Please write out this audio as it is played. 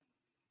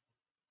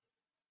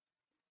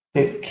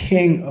the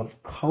king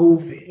of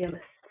COVID,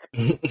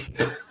 the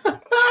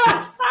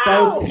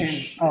sultan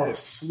of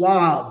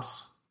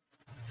swabs,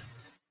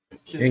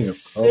 King of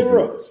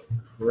syrup. COVID.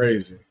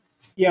 Crazy.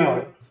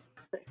 Yo,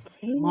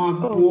 my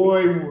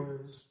boy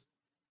was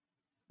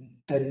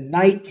the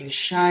knight in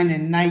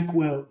shining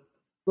NyQuil.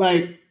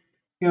 Like,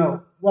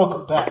 yo,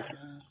 welcome back,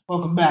 man.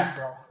 Welcome back,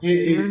 bro.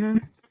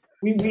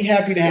 We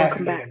happy to have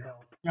you here, bro.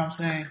 You know what I'm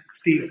saying?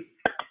 Still,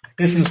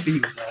 this one's for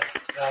you, bro. You know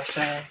what I'm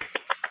saying?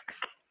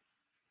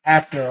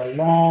 After a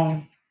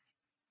long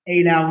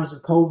 8 hours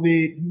of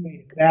COVID, you made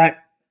it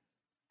back,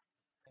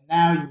 and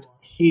now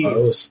you are here.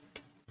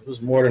 It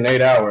was more than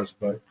 8 hours,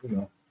 but you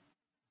know.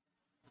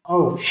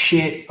 Oh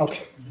shit!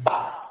 Okay,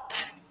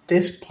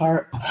 this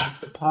part of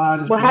the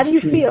pod is. Well, how do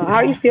you feel? How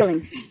are you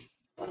feeling?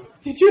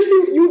 Did you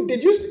see?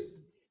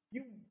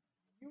 You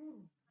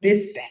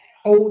missed that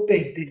whole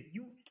thing? Did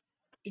you?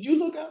 Did you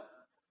look up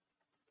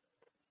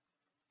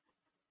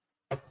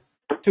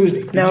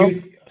Tuesday? Did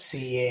you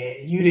see? Yeah,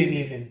 you didn't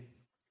even.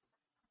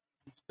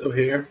 Still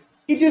here.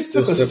 He just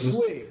took a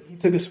swig. He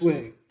took a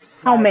swig.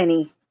 How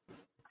many?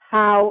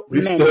 How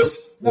we many?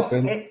 Still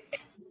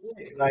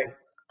like,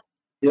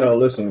 yo,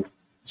 listen.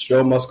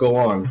 Show must go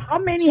on. How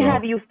many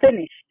have you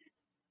finished?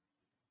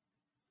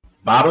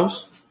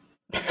 Bottles?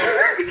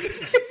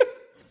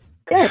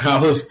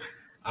 Yes.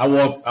 I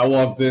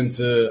walked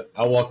into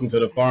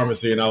the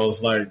pharmacy and I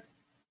was like,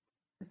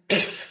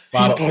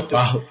 bottle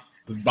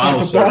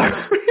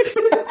service.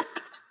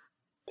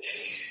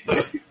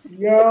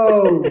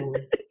 Yo.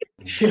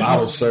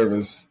 Bottle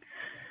service.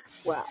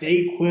 Wow.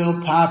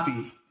 Dayquil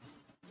Poppy.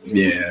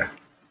 Yeah,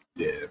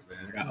 man.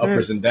 I got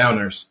uppers and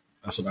downers.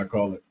 That's what I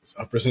call it. It's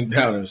uppers and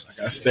downers. I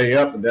gotta stay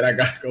up and then I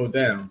gotta go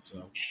down.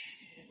 So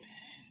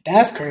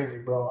that's crazy,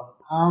 bro.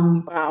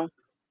 Wow.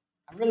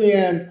 I really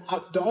am.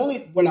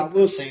 What I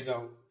will say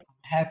though, I'm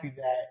happy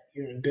that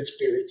you're in good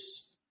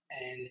spirits,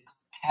 and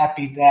I'm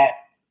happy that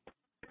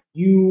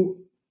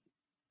you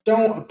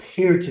don't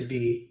appear to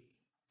be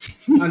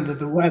under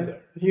the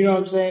weather. You know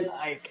what I'm saying?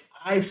 Like,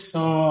 I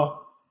saw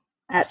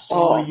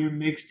your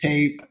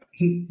mixtape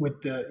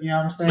with the, you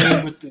know what I'm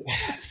saying?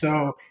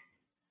 So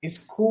it's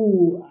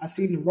cool. I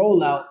seen the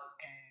rollout,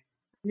 and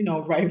you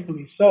know,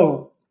 rightfully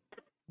so.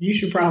 You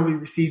should probably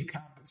receive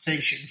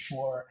compensation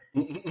for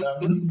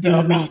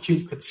the amount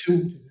you've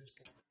consumed to this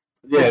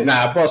point.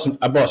 Yeah,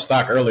 I bought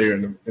stock earlier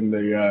in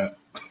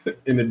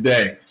the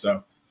day,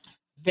 so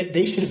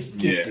they should have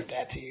gifted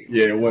that to you.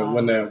 Yeah,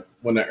 when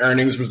the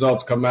earnings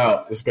results come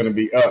out, it's going to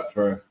be up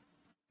for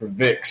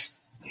VIX.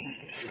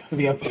 It's going to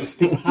be up for the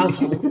Steel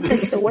household.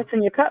 So what's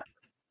in your cup?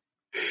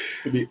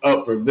 It's going to be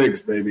up for VIX,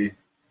 baby.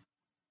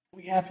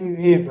 We happy you're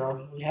here,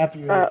 bro. We happy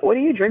you're here. What are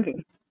you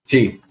drinking?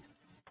 Tea.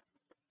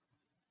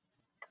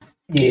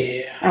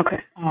 Yeah. Okay.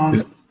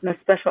 No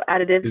special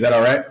additives. Is that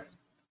all right?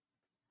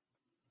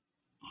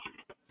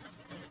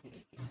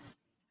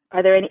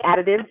 Are there any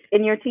additives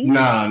in your tea?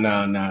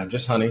 Nah.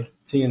 Just honey.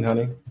 Tea and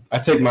honey. I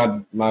take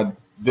my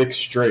Vicks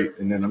straight,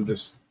 and then I'm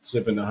just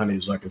sipping the honey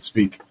so I can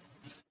speak.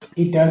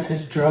 He does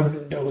his drugs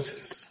in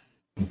doses.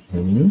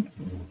 Mm-hmm.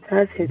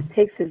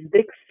 Takes his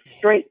Vicks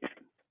straight.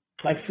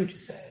 Like Future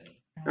said.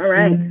 All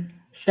right.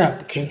 Shout out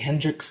to King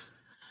Hendrix.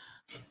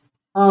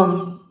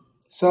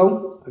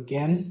 So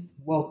again,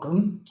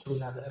 welcome to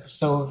another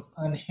episode of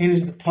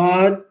Unhinged the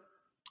Pod.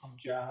 I'm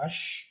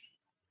Josh,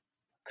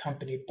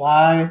 accompanied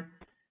by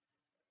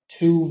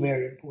two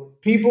very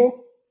important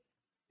people,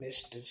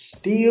 Mr.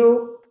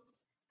 Steele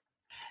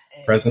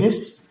and Present.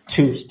 Miss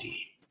Tuesday.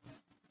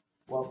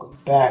 Welcome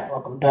back.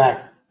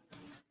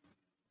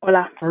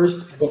 Hola.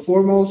 First and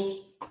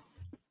foremost,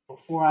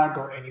 before I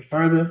go any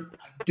further,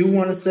 I do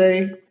want to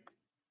say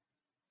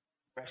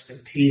rest in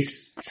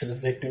peace to the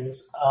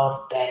victims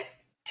of that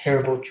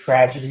terrible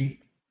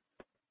tragedy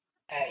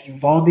at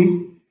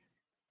Uvalde.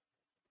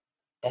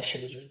 That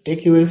shit is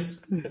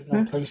ridiculous. There's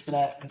no place for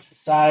that in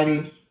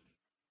society.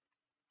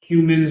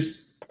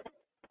 Humans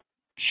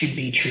should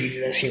be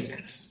treated as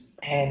humans.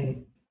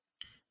 And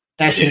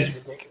that shit is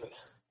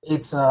ridiculous.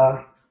 It's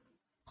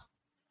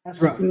that's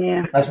rough.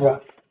 Yeah. That's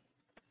rough.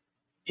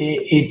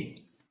 I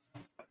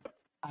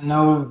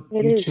know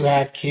you two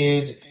had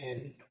kids,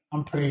 and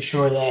I'm pretty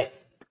sure that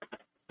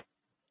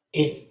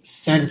it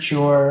sent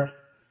your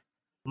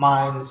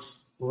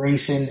minds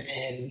racing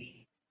and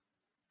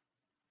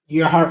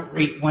your heart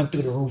rate went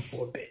through the roof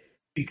for a bit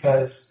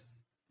because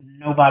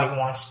nobody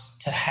wants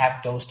to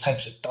have those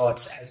types of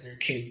thoughts as their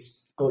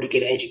kids go to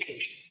get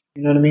education.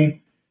 You know what I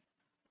mean?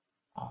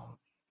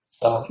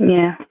 So,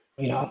 yeah,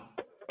 you know,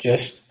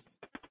 just...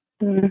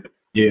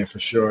 Yeah, for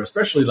sure.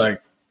 Especially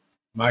like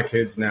my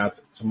kids now,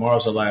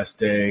 tomorrow's the last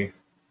day.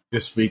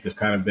 This week has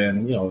kind of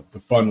been, you know, the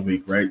fun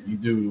week, right? You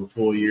do a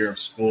full year of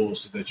school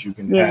so that you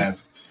can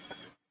have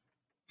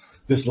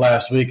this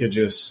last week of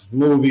just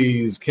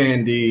movies,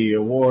 candy,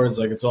 awards.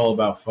 Like, it's all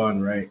about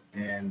fun, right?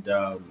 And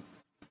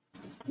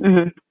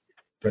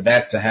for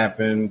that to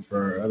happen,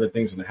 for other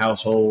things in the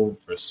household,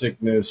 for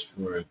sickness,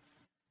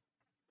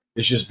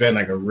 it's just been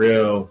like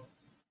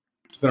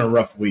it's been a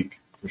rough week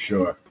for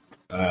sure.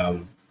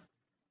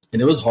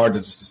 And it was hard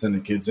to send the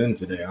kids in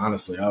today.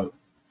 Honestly,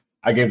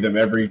 I gave them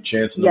every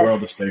chance in the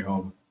world to stay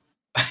home.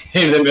 I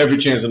gave them every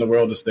chance in the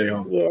world to stay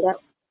home. Yeah.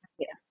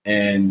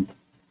 And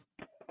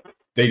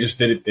they just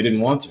did it. They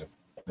didn't want to.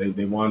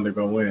 They wanted to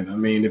go in. I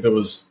mean, if it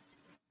was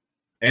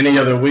any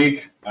other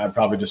week, I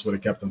probably just would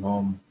have kept them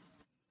home.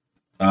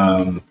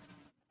 But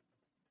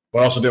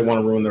I also didn't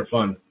want to ruin their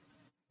fun.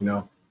 You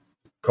know,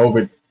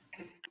 COVID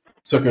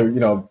took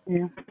a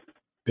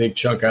big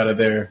chunk out of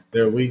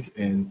their week,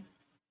 and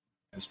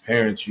as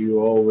parents, you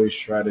always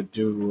try to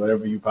do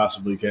whatever you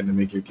possibly can to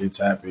make your kids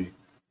happy,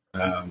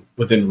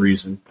 within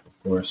reason,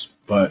 of course.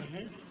 But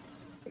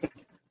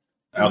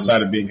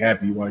outside of being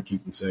happy, you want to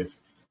keep them safe.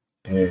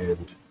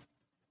 And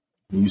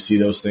when you see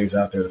those things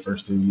out there, the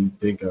first thing you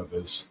think of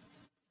is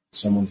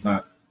someone's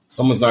not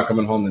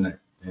coming home tonight,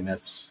 and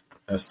that's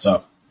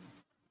tough.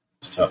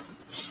 It's tough.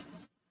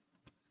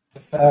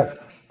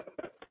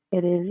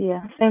 It is,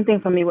 yeah. Same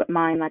thing for me with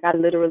mine. Like, I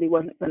literally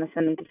wasn't going to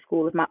send them to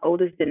school. If my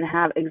oldest didn't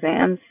have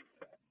exams,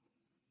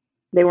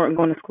 they weren't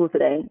going to school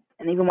today.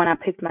 And even when I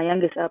picked my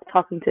youngest up,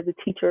 talking to the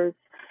teachers,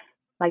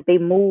 like, they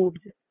moved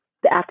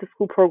the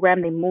after-school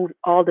program. They moved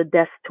all the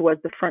desks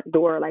towards the front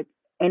door. Like,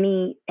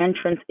 any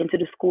entrance into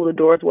the school, the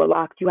doors were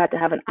locked. You had to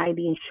have an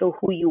ID and show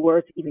who you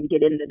were to even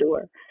get in the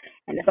door.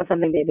 And that's not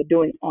something they were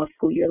doing all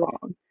school year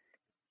long.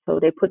 So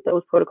they put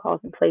those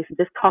protocols in place,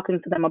 just talking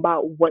to them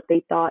about what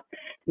they thought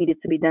needed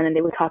to be done. And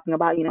they were talking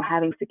about,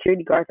 having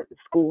security guards at the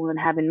school and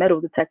having metal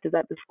detectors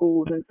at the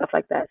schools and stuff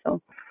like that.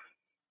 So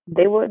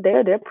they're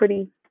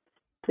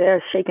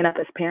shaken up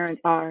as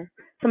parents are.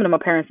 Some of them are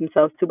parents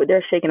themselves too, but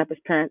they're shaken up as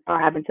parents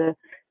are having to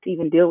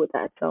even deal with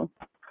that. So,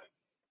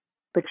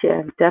 but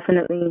yeah,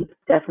 definitely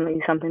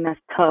something that's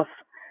tough.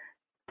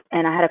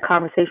 And I had a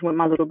conversation with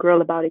my little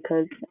girl about it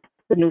because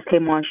the news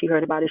came on. She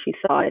heard about it. She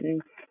saw it.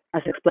 And I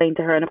just explained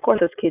to her. And of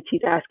course, as kids,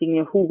 she's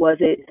asking, who was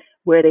it?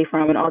 Where are they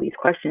from? And all these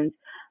questions.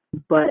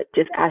 But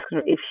just asking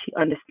her if she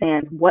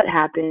understands what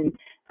happened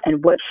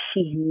and what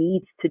she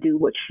needs to do,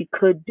 what she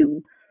could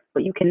do.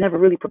 But you can never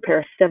really prepare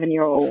a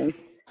 7-year-old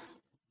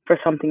for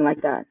something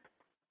like that.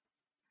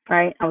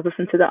 Right? I was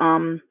listening to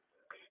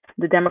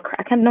the Democrat.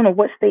 I don't know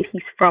what state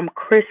he's from.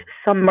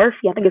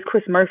 Murphy. I think it's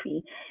Chris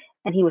Murphy.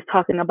 And he was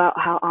talking about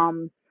how,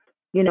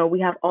 we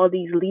have all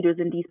these leaders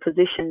in these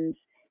positions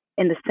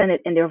in the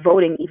Senate, and they're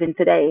voting even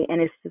today.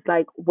 And it's just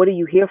like, what are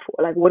you here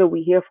for? Like, what are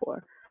we here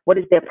for? What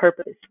is their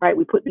purpose, right?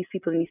 We put these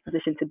people in these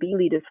positions to be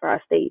leaders for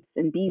our states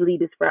and be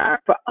leaders for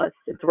us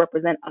and to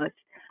represent us.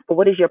 But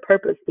what is your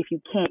purpose if you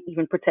can't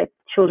even protect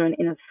children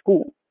in a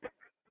school?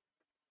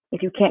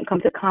 If you can't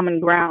come to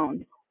common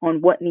ground on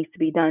what needs to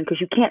be done,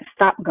 because you can't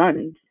stop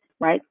guns,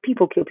 right?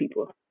 People kill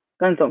people.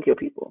 Guns don't kill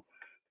people.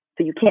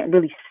 So you can't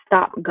really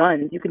stop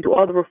guns. You can do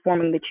all the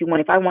reforming that you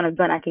want. If I want a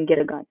gun, I can get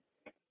a gun.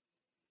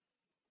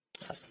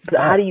 But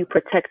how do you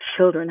protect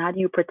children? How do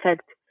you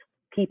protect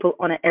people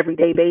on an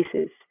everyday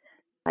basis?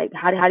 Like,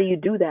 how do you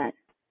do that?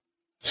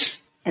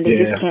 And they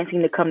just can't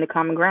seem to come to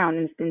common ground.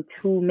 And it's been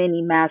too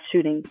many mass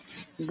shootings,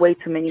 way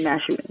too many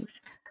mass shootings.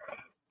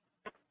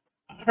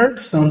 I heard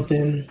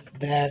something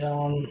that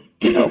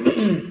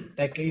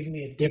that gave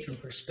me a different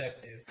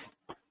perspective.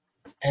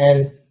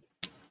 And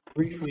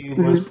briefly, it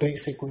was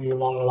basically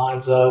along the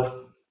lines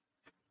of,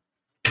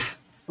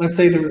 let's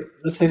say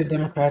the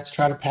Democrats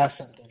try to pass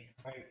something,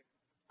 right?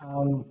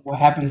 What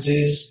happens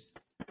is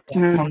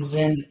that comes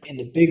in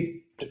the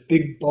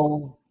big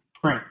bold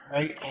print,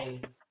 right?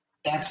 And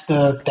that's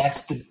what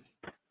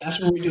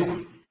we're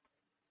doing.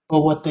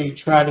 But what they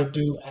try to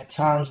do at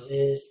times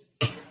is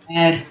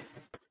add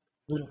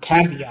little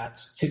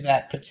caveats to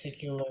that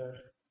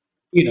particular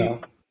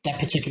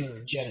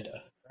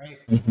agenda, right?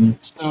 Mm-hmm.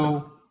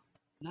 So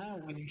now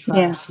when you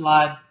try to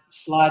slide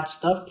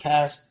stuff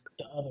past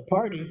the other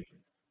party,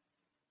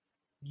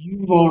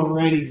 you've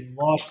already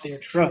lost their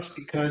trust,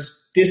 because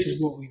this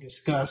is what we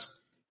discussed.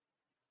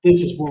 This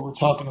is what we're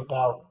talking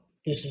about.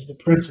 This is the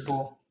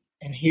principle.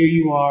 And here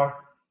you are.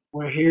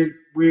 We're here.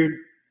 We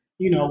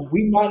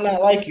might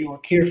not like you or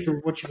care for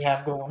what you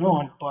have going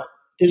on, but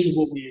this is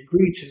what we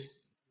agreed to.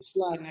 We're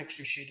sliding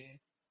extra shit in.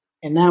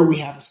 And now we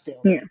have a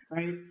stalemate,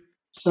 right?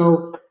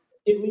 So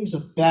it leaves a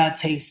bad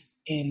taste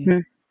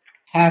in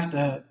half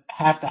the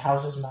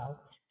house's mouth.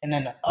 And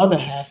then the other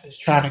half is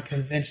trying to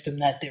convince them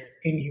that they're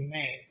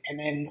inhumane. And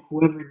then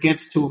whoever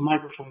gets to a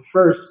microphone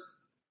first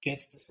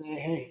gets to say,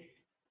 hey,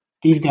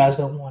 these guys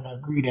don't want to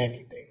agree to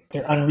anything.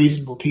 They're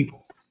unreasonable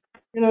people.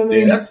 You know what I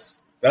mean? Yeah,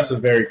 that's a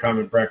very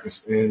common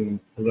practice in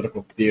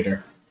political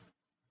theater.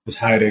 Is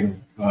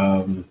hiding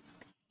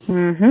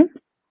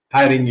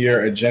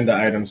your agenda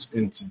items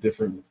into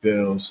different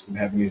bills and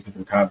having these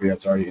different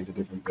caveats already into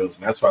different bills.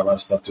 And that's why a lot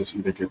of stuff just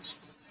either takes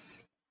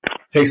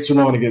too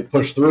long to get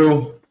pushed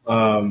through.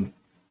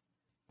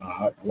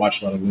 I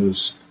watch a lot of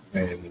news,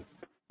 and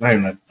not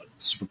even like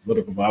super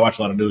political, but I watch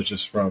a lot of news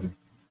just from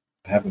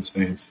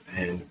happenstance.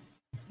 And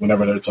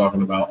whenever they're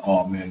talking about,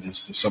 oh man,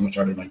 there's so much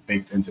already like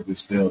baked into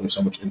this bill, there's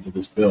so much into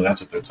this bill, that's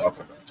what they're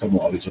talking about. Talking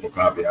about all these little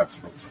caveats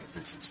and all these other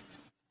pieces.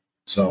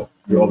 So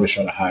you're always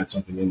trying to hide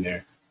something in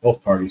there.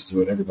 Both parties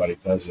do it, everybody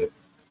does it,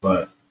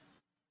 but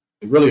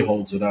it really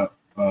holds it up.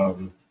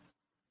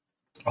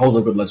 Holds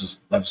up good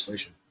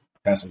legislation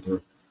passing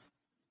through.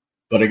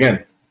 But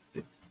again,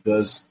 it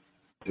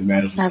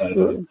matters what side of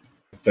the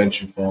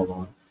fence you fall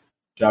on.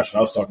 Josh, I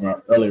was talking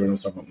about earlier when I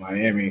was talking about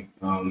Miami.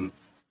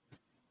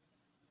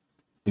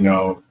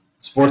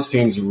 Sports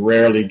teams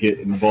rarely get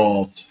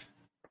involved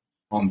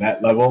on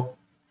that level.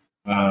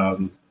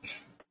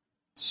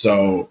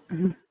 So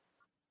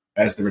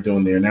as they were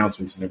doing the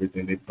announcements and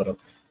everything, they put up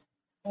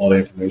all the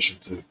information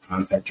to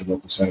contact your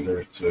local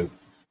senator to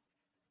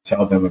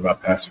tell them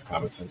about passing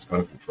common sense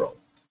gun control.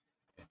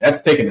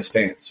 That's taking a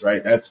stance,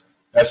 right? That's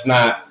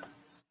not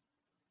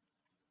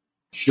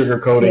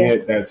sugarcoating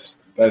it. That's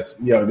this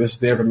is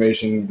the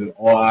information.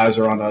 All eyes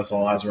are on us.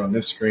 All eyes are on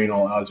this screen.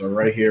 All eyes are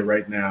right here,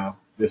 right now.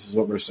 This is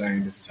what we're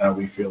saying. This is how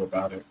we feel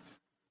about it.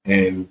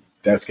 And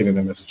that's getting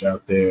the message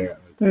out there.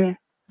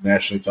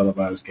 Nationally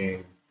televised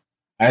game.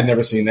 I had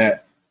never seen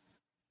that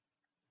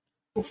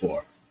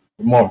before.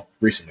 More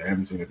recently. I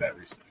haven't seen it that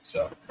recently.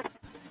 So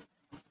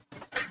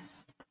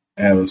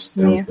that was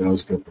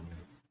good for me.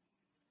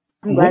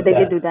 I'm glad they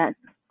did do that.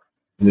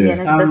 Yeah,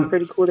 that's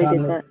pretty cool they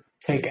did that.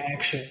 Take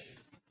action.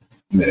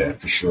 Yeah,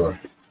 for sure.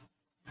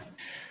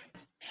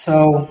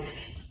 So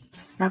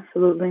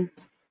absolutely.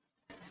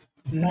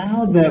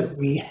 Now that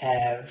we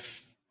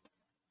have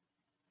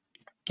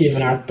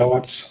given our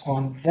thoughts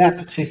on that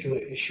particular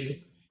issue,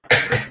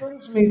 it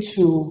brings me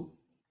to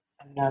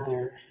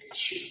another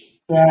issue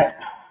that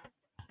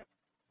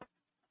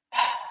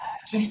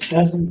just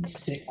doesn't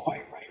sit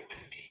quite right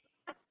with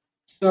me.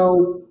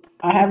 So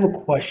I have a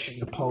question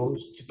to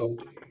pose to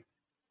both of you.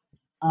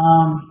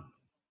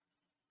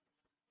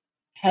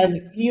 Have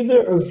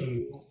either of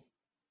you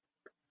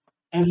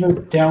ever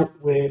dealt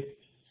with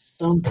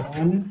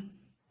someone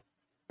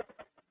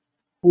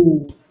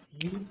who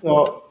you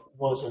thought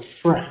was a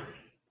friend,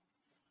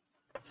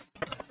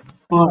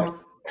 but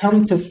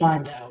come to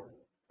find out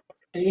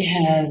they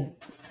had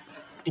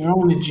their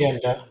own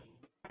agenda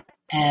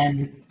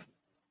and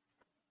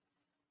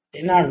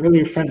they're not really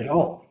a friend at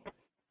all?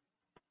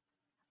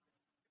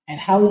 And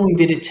how long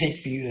did it take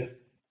for you to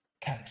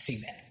kind of see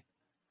that?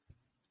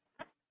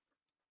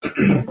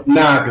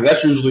 Nah, because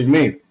that's usually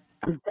me.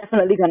 I'm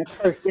definitely going to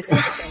curse this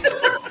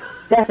episode.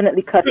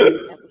 Definitely cuss this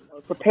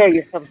episode. Prepare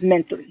yourselves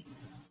mentally.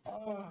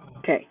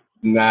 Okay.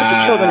 Nah. Put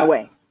the children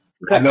away.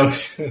 I know.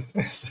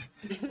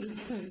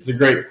 It's a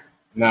great.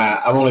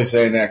 Nah, I'm only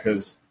saying that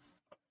because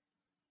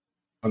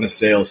on the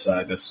sales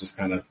side, that's just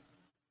kind of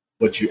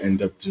what you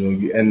end up doing.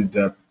 You end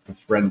up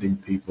befriending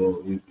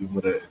people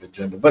with an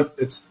agenda. But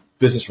it's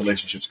business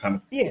relationships kind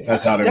of. Yeah,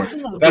 that's how they work.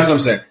 That's what I'm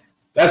saying.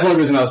 That's the only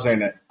reason I was saying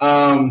that.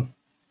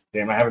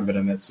 Damn, I haven't been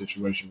in that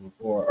situation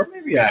before. Or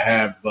maybe I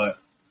have, but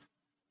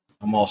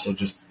I'm also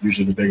just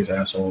usually the biggest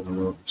asshole in the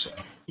room. So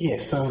yeah,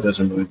 so it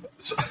doesn't really.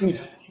 So.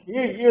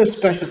 You're a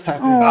special type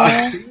of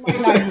guy. You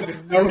might not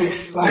even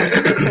notice like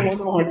what's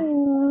going on.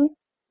 You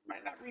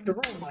might not read the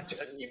room much.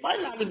 You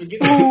might not even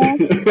get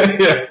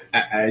it.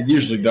 Yeah, I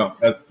usually don't.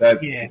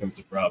 That becomes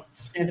a problem.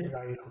 Chances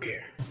are you don't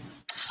care.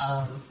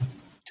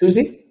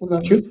 Tuesday, what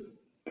about you?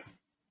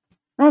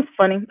 That was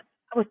funny.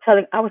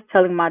 I was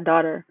telling my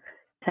daughter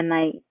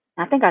tonight.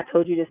 I think I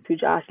told you this too,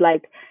 Josh.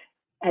 Like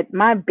at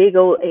my big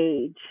old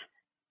age,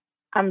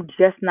 I'm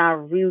just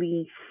not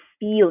really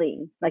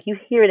feeling, like you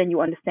hear it and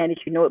you understand it,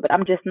 you know it, but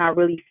I'm just not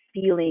really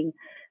feeling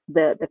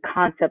the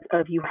concept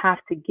of you have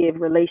to give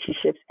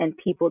relationships and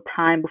people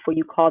time before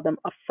you call them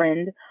a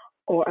friend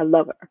or a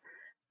lover.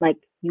 Like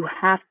you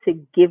have to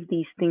give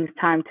these things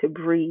time to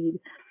breathe.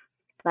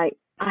 Like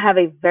I have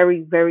a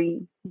very,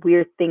 very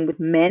weird thing with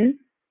men,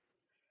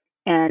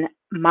 and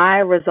my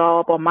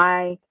resolve or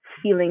my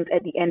feelings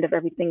at the end of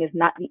everything is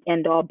not the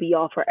end all be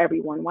all for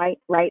everyone, right?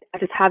 I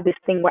just have this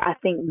thing where I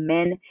think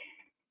men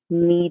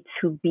need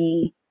to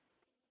be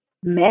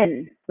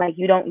men. Like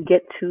you don't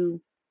get to,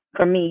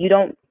 for me, you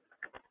don't,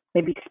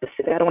 maybe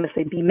specific, I don't want to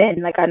say be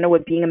men. Like I know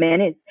what being a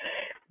man is.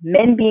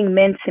 Men being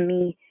men to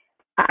me,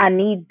 I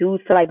need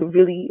dudes to like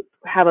really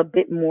have a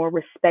bit more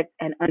respect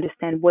and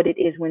understand what it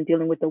is when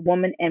dealing with a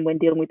woman and when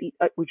dealing with each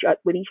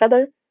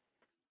other.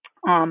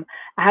 I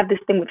have this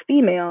thing with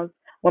females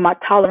where my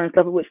tolerance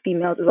level with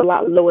females is a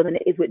lot lower than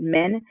it is with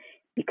men,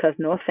 because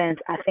no offense,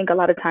 I think a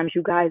lot of times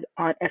you guys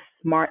aren't as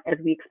smart as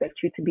we expect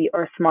you to be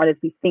or as smart as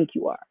we think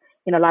you are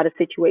in a lot of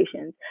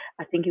situations.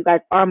 I think you guys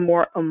are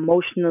more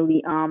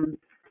emotionally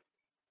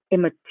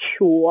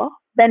immature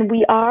than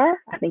we are.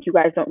 I think you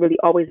guys don't really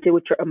always deal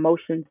with your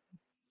emotions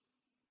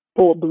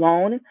full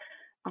blown.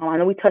 I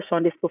know we touched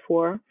on this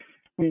before,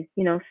 and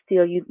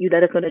still you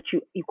let us know that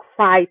you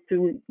cry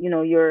through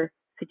your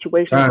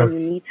situations when you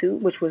need to,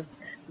 which was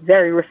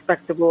very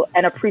respectable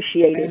and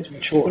appreciated.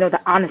 The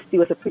honesty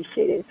was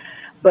appreciated.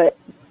 But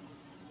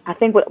I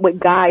think with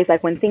guys,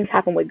 like when things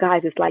happen with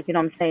guys, it's like,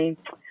 I'm saying,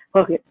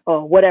 okay,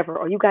 or whatever,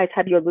 or you guys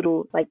have your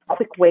little like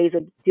quick ways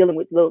of dealing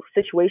with little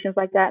situations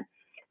like that.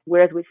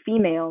 Whereas with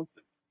females,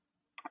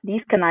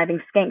 these conniving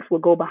skanks will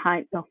go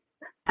behind. No,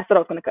 I thought I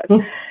was going to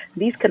cuss.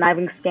 These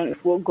conniving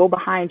skanks will go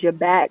behind your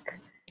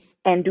back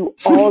and do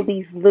all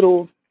these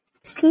little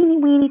teeny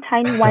weeny,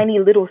 tiny whiny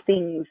little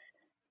things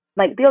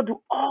Like they'll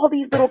do all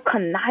these little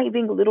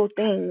conniving little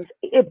things.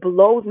 It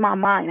blows my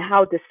mind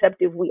how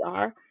deceptive we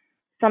are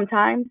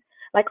sometimes.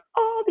 Like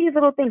all these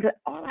little things. And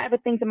all I ever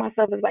think to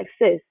myself is like,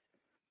 sis,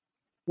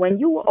 when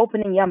you were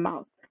opening your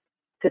mouth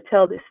to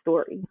tell this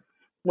story,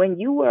 when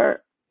you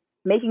were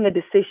making a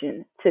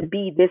decision to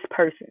be this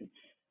person,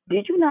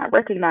 did you not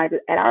recognize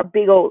that at our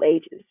big old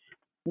ages,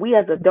 we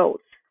as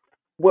adults,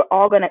 we're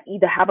all going to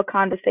either have a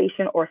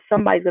conversation or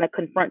somebody's going to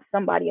confront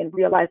somebody and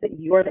realize that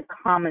you're the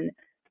common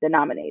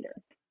denominator.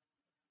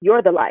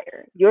 You're the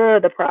liar.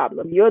 You're the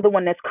problem. You're the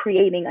one that's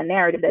creating a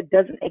narrative that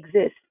doesn't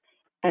exist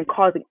and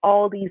causing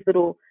all these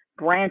little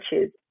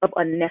branches of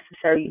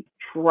unnecessary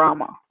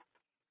drama.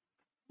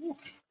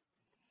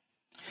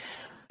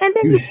 And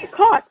then you get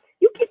caught.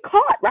 You get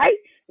caught, right?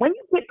 When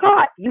you get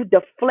caught, you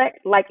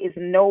deflect like it's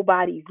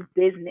nobody's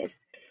business.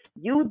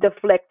 You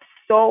deflect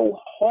so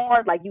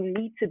hard like you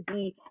need to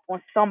be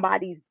on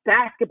somebody's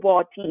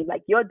basketball team.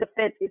 Like your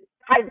defense is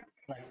tight.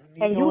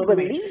 And you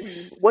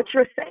believe what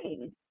you're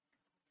saying.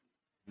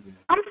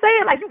 I'm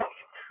saying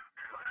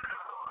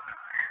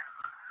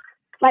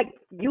like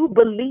you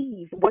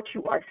believe what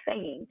you are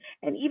saying.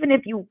 And even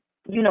if you're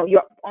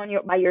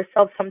by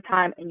yourself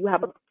sometime and you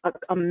have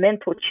a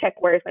mental check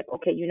where it's like,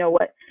 okay, you know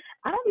what?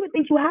 I don't even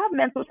think you have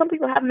some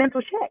people have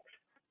mental checks.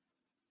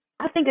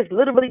 I think it's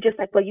literally just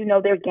like, well,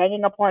 they're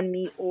ganging up on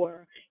me,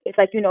 or it's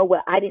like,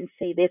 well, I didn't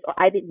say this or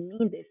I didn't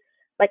mean this.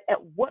 Like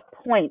at what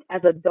point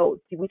as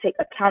adults do we take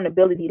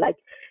accountability? Like,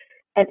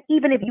 and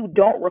even if you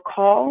don't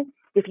recall,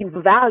 if you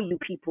value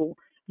people,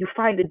 you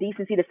find the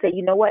decency to say,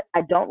 you know what,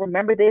 I don't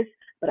remember this,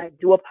 but I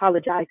do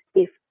apologize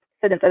if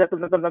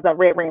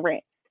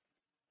rant.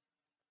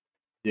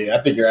 Yeah,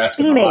 I think you're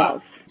asking a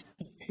lot.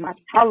 My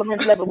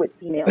tolerance level with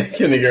females. I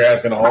think you're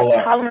asking a whole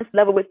lot. Tolerance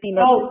level with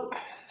females. Oh,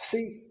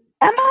 see,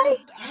 I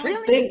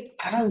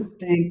don't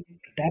think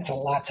that's a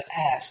lot to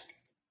ask.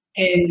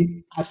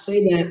 And I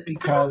say that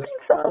because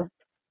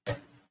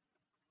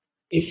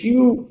if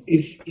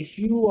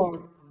you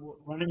are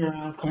running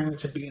around claiming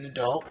to be an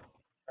adult,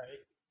 right,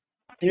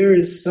 there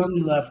is some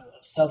level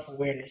of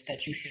self-awareness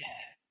that you should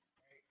have.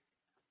 Right?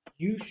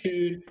 You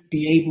should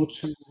be able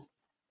to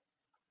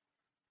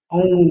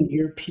own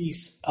your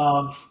piece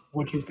of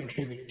what you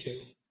contributed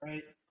to,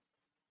 right?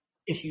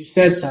 If you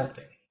said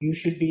something, you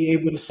should be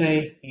able to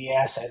say,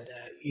 yeah, I said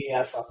that.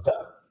 Yeah, I fucked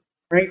up.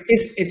 Right?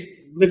 It's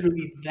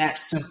literally that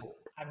simple.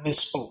 I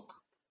misspoke.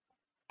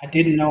 I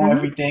didn't know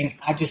everything.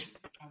 I was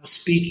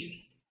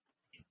speaking.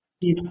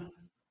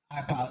 I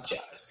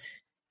apologize.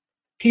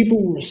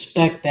 People will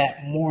respect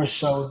that more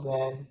so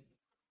than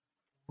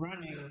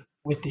running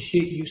with the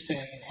shit you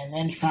say and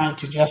then trying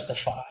to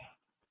justify.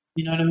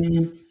 You know what I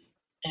mean?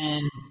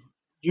 And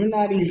you're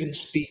not even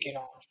speaking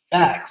on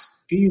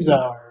facts. These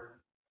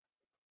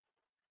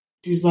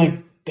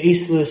like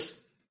baseless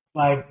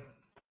like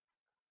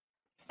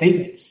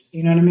statements.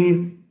 You know what I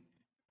mean?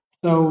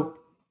 So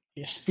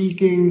you're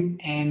speaking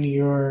and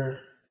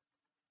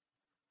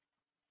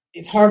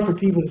it's hard for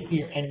people to see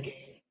your end game.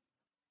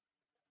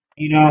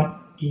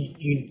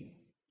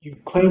 You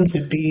claim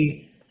to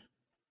be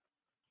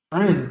a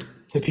friend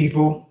to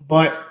people,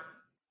 but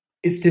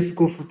it's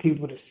difficult for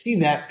people to see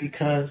that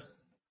because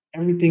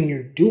everything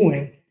you're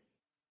doing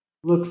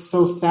looks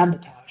so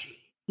sabotagey.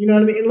 You know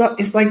what I mean?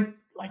 It's like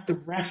the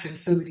refs in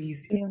some of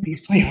these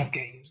playoff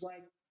games.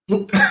 Like,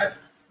 what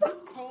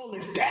call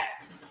is that?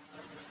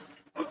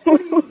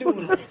 What are you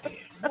doing right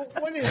there?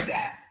 What is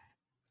that?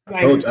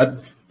 Like,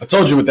 I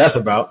told you what that's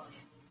about.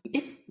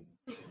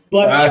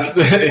 But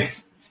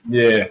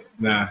yeah,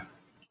 nah.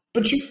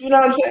 But you know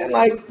what I'm saying?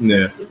 Like,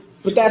 yeah.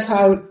 But that's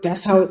how it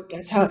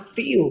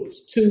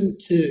feels to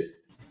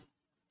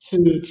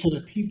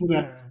the people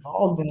that are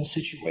involved in the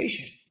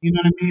situation. You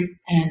know what I mean?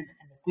 And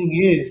the thing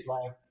is,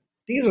 like,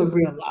 these are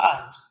real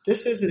lives.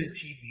 This isn't a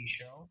TV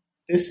show.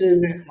 This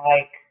isn't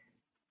like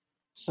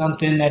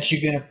something that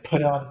you're gonna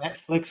put on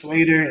Netflix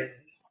later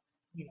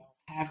and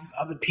have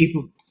other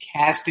people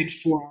casted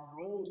for our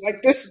roles.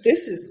 Like this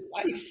is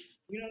life.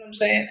 You know what I'm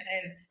saying?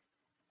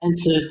 And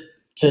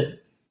to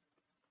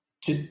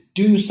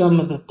do some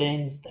of the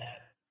things that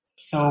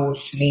so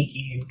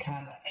sneaky and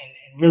kind of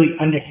and really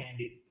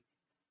underhanded,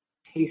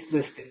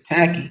 tasteless and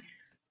tacky,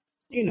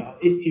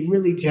 it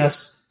really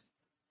just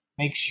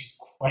makes you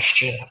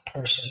question a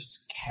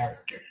person's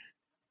character.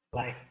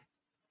 Like,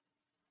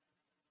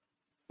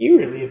 you're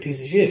really a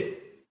piece of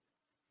shit,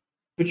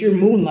 but you're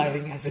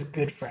moonlighting as a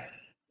good friend.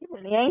 You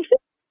really ain't shit.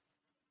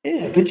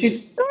 Yeah, but you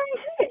ain't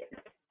shit.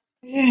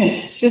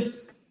 Yeah,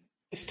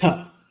 it's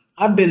tough.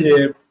 I've been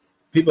there.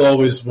 People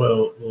always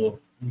will you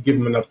give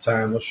them enough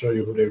time, they'll show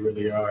you who they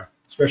really are,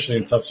 especially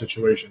in tough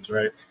situations,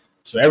 right?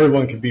 So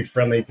everyone can be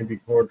friendly, can be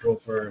cordial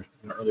for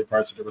early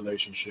parts of the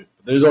relationship.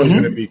 But there's always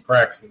going to be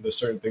cracks, and there's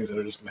certain things that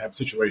are just going to have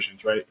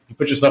situations, right? You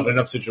put yourself in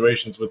enough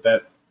situations with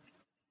that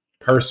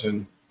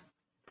person,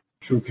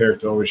 true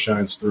character always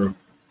shines through.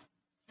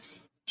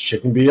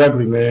 Shit can be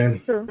ugly,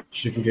 man. Sure.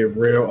 Shit can get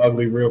real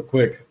ugly real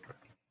quick.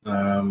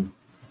 Yeah,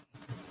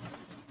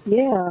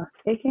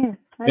 it can.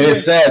 And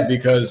it's sad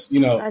because,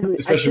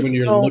 especially when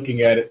you're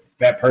looking at it,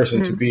 that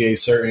person to be a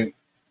certain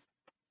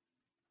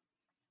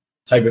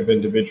type of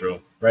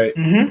individual, right?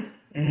 Mm-hmm.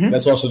 Mm-hmm.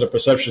 That's also the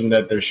perception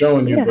that they're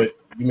showing you, but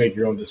you make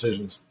your own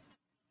decisions.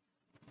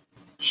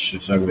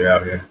 Shit's ugly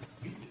out here.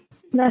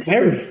 That's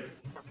true.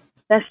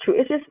 That's true.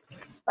 It's just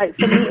like,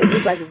 for me, it's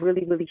just like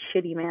really, really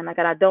shitty, man. Like,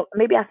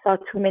 maybe I saw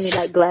too many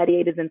like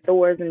Gladiators and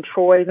Thors and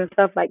Troys and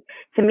stuff. Like,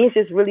 to me, it's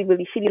just really,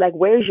 really shitty. Like,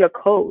 where's your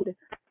code?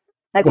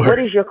 Like, what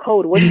is your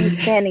code? What are you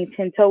standing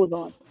 10 toes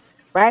on?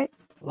 Right?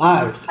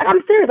 Lies. Like,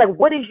 I'm serious. Like,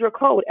 what is your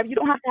code? You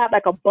don't have to have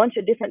like a bunch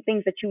of different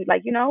things that you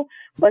like,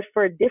 but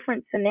for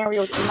different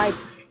scenarios in life,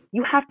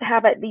 you have to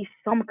have at least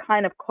some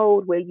kind of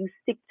code where you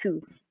stick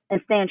to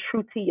and stand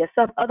true to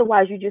yourself.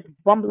 Otherwise, you're just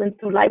bumbling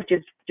through life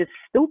just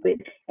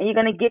stupid, and you're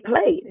gonna get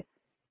played.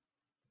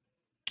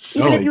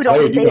 Even if you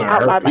don't say it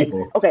out loud, like,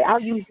 okay,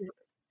 I'll use you.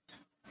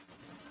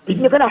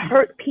 You're gonna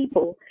hurt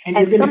people, and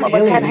some of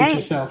us have hands,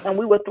 yourself. And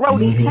we will throw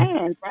these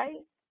hands,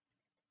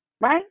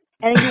 right?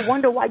 And you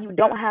wonder why you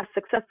don't have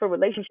successful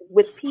relationships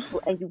with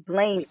people, and you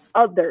blame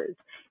others.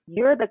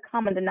 You're the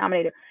common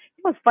denominator.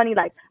 It was funny.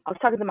 Like, I was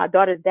talking to my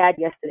daughter's dad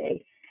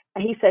yesterday,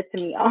 and he said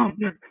to me,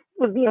 he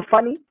was being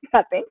funny,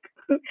 I think.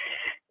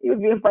 He was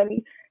being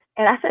funny.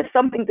 And I said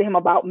something to him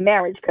about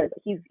marriage because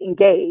he's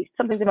engaged,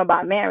 something to him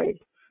about marriage.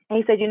 And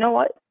he said, you know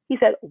what? He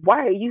said,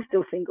 why are you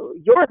still single?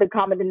 You're the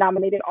common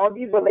denominator in all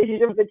these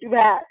relationships that you've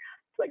had.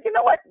 It's like, you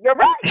know what? You're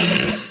right.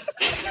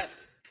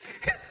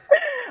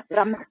 But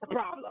I'm not the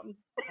problem.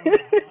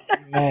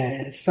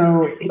 Man,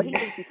 so... But he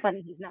thinks he's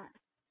funny. He's not.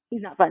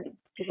 He's not funny.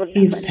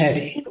 He's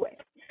petty. Either way.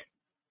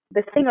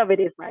 The thing of it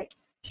is, right?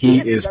 He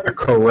is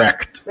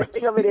correct. The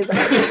thing of it is...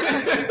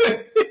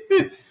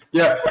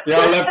 Yeah,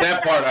 y'all left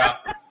that part out.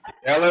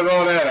 Y'all left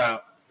all that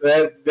out.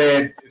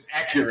 That is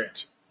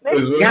accurate. What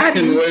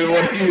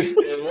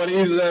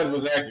he said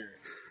was accurate.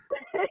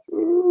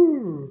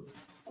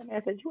 And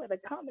I said, you are the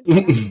common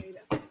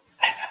denominator.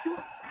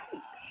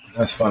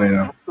 That's funny,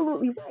 though.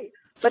 Absolutely right.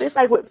 But it's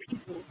like with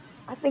people,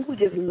 I think we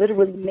just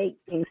literally make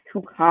things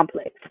too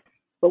complex.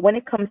 But when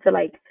it comes to,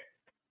 like,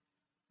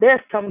 there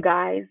are some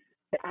guys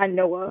that I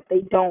know of,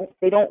 they don't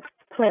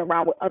play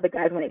around with other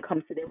guys when it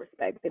comes to their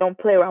respect. They don't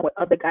play around with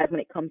other guys when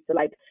it comes to,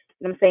 like,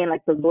 you know what I'm saying,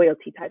 like the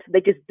loyalty types.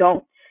 They just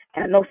don't.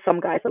 And I know some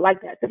guys are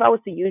like that. So if I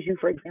was to use you,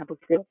 for example,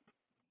 still,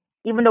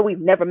 even though we've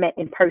never met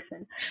in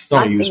person,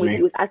 don't use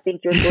me. I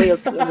think your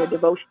loyalty and your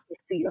devotion is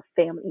to your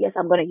family. Yes,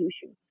 I'm going to use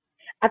you.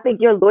 I think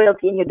your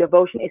loyalty and your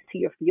devotion is to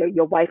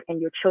your wife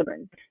and your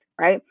children,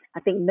 right? I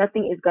think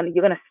you're going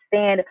to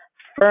stand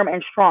firm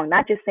and strong,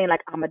 not just saying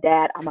like, I'm a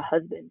dad, I'm a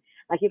husband.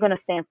 Like, you're going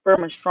to stand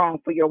firm and strong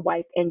for your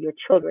wife and your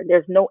children.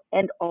 There's no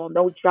end all,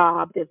 no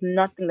job. There's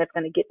nothing that's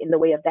going to get in the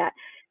way of that.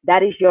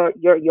 That is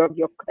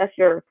that's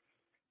your,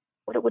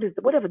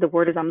 whatever the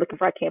word is I'm looking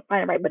for, I can't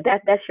find it right, but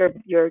that's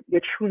your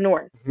true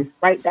north,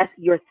 right? That's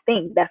your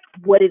thing. That's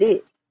what it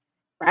is,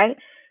 right?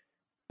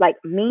 Like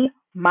me,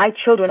 my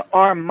children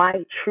are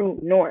my true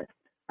north,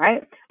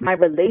 right? My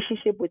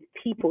relationship with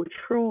people,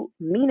 true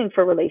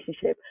meaningful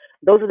relationship,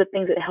 those are the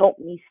things that help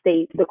me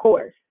stay the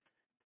course.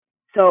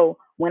 So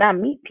when I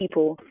meet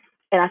people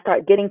and I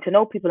start getting to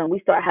know people and we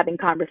start having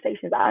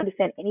conversations, I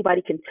understand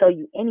anybody can tell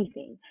you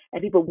anything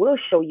and people will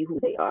show you who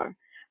they are.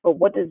 But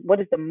what is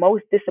the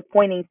most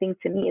disappointing thing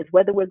to me is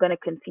whether we're going to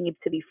continue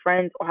to be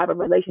friends or have a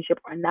relationship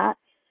or not,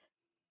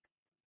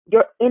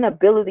 your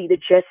inability to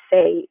just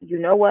say, you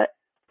know what,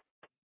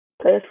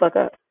 play us fuck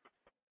up.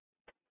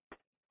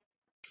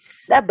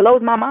 That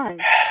blows my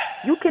mind.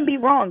 You can be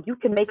wrong. You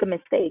can make a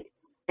mistake.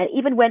 And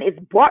even when it's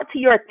brought to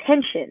your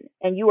attention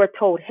and you are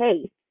told,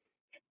 hey,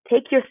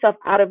 take yourself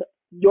out of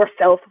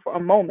yourself for a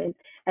moment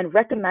and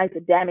recognize the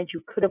damage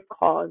you could have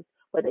caused,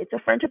 whether it's a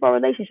friendship or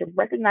relationship,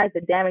 recognize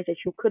the damage that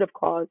you could have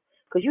caused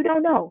because you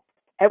don't know.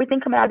 Everything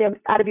coming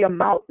out of your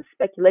mouth is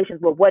speculations.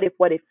 Well, what if?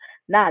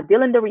 Nah,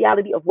 deal in the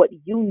reality of what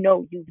you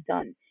know you've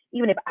done.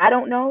 Even if I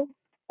don't know,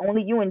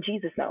 only you and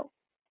Jesus know,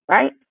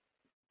 right?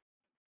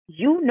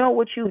 You know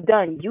what you've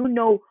done. You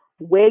know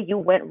where you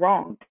went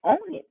wrong.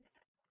 Own it.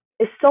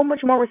 It's so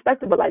much more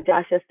respectable, like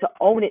Josh says, to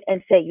own it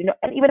and say, you know,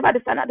 and even if I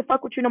decide not to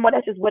fuck with you no more,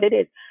 that's just what it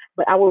is.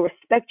 But I will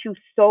respect you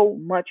so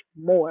much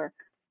more.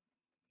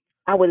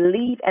 I would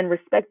leave and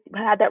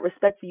have that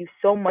respect for you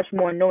so much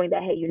more, knowing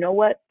that, hey, you know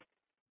what?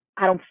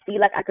 I don't feel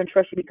like I can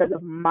trust you because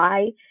of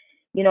my,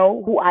 you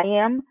know, who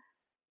I am,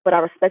 but I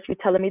respect you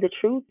telling me the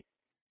truth,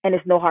 and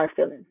it's no hard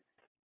feelings.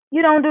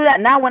 You don't do that.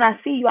 Now when I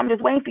see you, I'm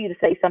just waiting for you to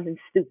say something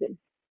stupid.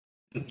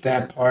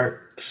 That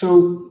part.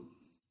 So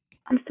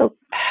it's still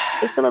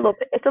a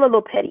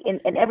little petty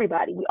in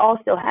everybody. We all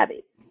still have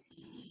it.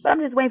 But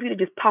I'm just waiting for you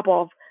to just pop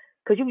off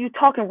because you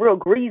talking real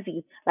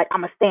greasy, like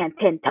I'm going to stand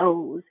 10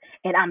 toes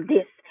and I'm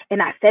this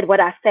and I said what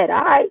I said.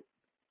 All right.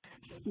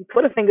 You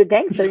put a finger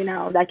gangster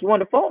now, like you on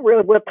the phone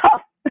real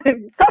tough.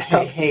 tough.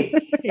 Hey.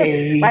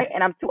 Right?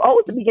 And I'm too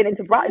old to be getting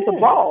into brawls. You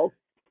know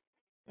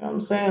what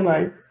I'm saying?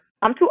 Like,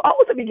 I'm too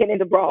old to be getting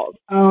into brawls.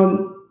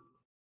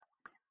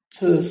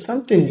 To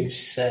something you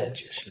said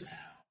just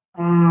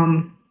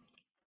now,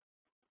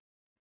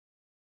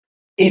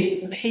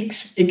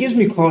 it gives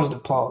me cause to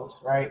pause,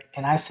 right?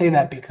 And I say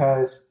that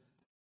because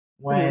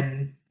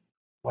when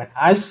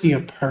I see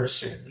a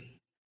person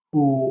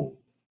who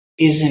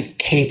isn't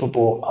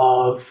capable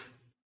of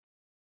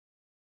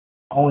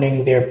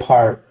owning their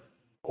part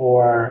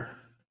or,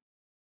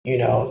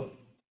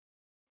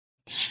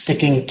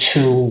 sticking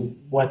to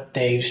what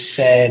they've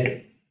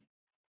said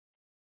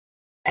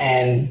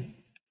and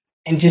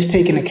just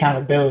taking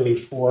accountability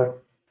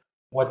for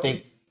what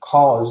they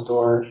caused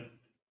or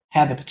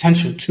had the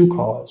potential to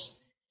cause.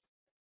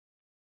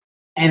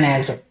 And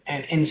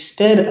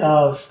instead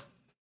of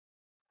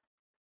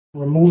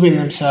removing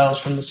themselves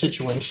from the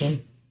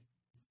situation,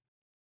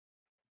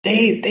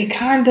 they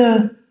kind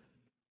of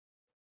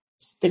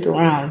stick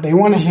around. They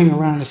want to hang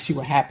around to see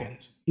what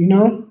happens.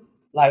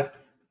 Like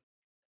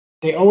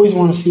they always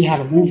want to see how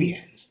the movie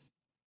ends.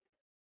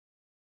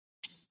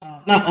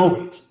 Not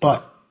always,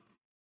 but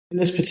in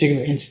this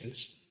particular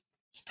instance,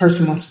 this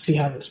person wants to see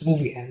how this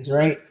movie ends,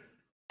 right?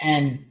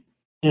 And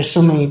there's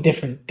so many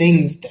different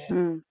things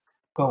that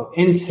go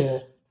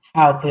into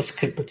how this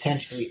could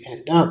potentially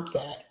end up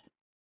that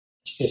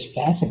it's just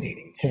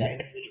fascinating to that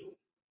individual.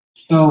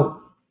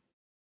 So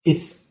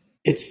it's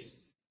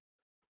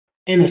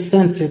in a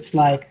sense, it's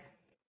like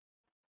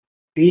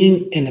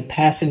being in a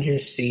passenger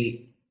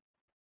seat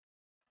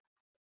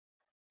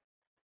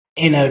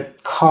in a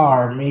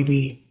car,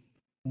 maybe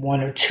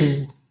one or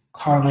two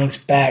car lengths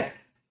back,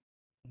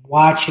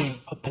 watching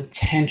a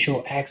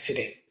potential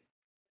accident.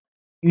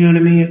 You know what I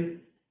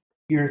mean?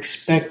 You're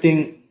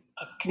expecting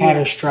a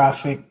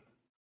catastrophic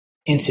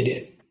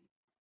incident,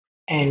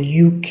 and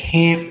you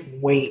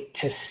can't wait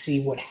to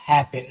see what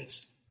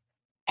happens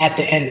at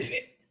the end of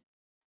it.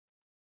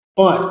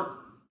 But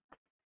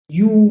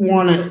you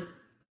want to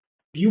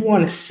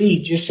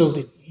see just so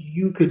that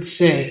you could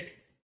say,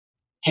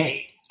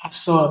 hey, I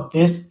saw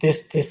this,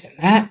 and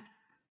that,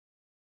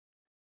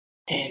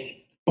 and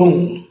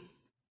boom,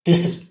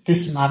 this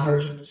is my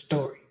version of the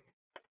story.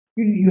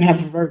 You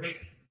have a version,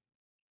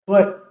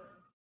 but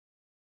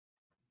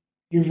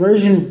your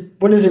version,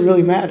 what does it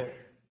really matter?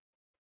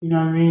 You know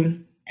what I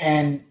mean?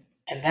 And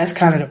that's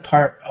kind of the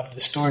part of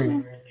the story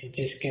where it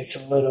just gets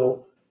a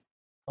little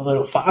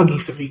foggy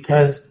for me,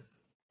 because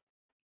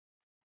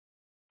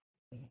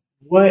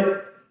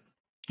you're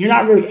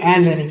not really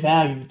adding any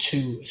value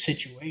to a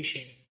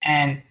situation.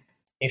 And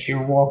if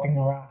you're walking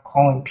around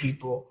calling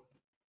people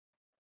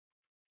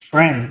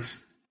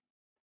friends,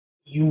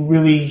 you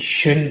really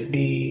shouldn't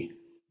be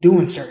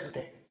doing certain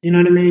things. You know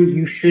what I mean?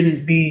 You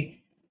shouldn't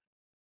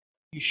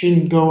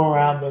go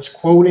around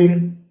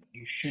misquoting.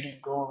 You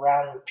shouldn't go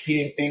around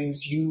repeating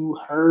things you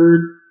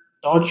heard,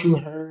 thought you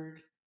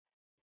heard,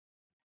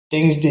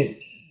 things that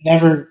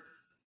never,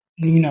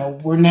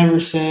 were never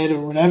said,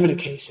 or whatever the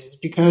case is,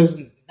 because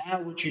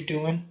now what you're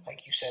doing,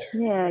 like you said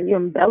earlier, yeah, you're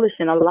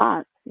embellishing a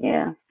lot.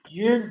 Yeah,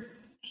 you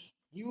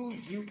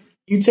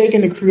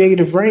taking the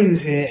creative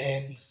reins here,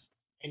 and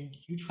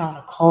you trying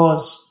to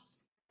cause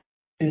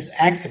this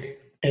accident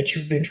that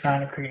you've been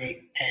trying to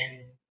create,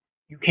 and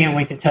you can't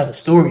wait to tell the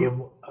story of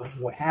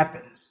what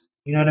happens.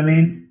 You know what I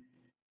mean?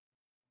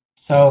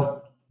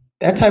 So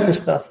that type of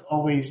stuff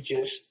always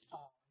just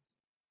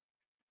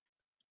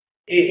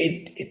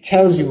it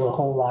tells you a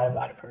whole lot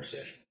about a person.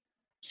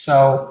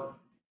 So,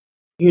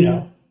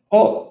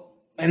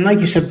 and like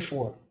you said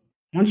before,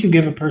 once you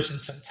give a person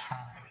some time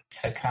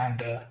to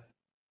kind of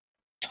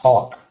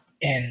talk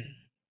and,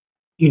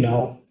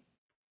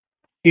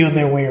 feel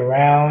their way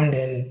around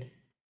and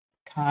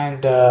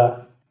kind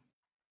of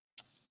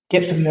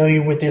get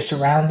familiar with their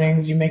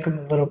surroundings, you make them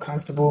a little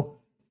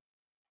comfortable,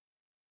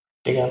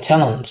 they're going to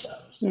tell on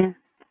themselves. yeah.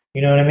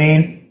 You know what I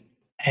mean?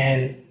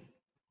 And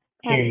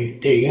there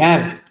you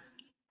have it.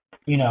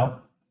 A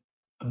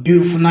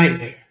beautiful night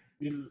there.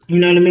 You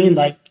know what I mean?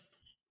 Like,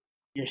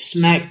 you're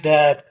smack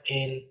dab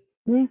in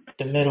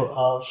the middle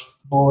of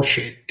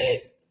bullshit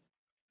that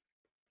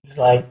is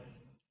like,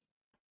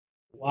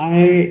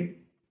 why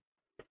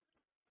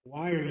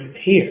are you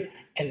here?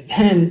 And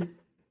then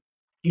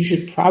you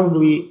should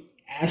probably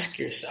ask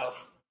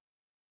yourself,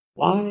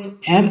 why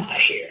am I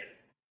here?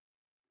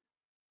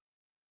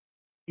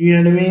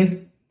 You know what I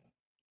mean?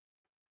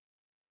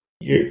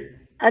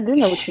 I do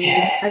know what you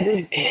mean.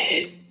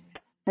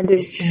 I do.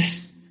 It's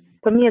just,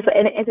 for me,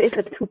 it's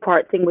a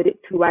two-part thing with it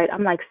too, right?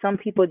 I'm like, some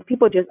people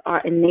just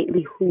are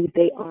innately who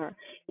they are.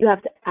 You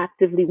have to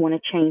actively want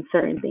to change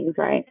certain things,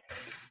 right?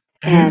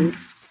 And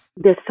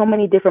there's so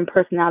many different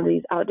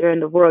personalities out there in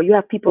the world. You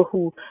have people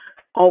who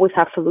always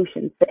have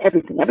solutions to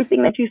everything.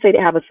 Everything that you say, they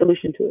have a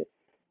solution to it,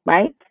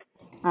 right?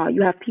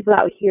 You have people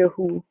out here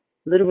who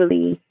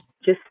literally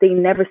they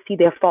never see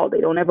their fault.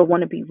 They don't ever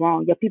want to be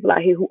wrong. You have people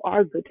out here who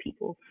are good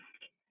people.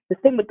 The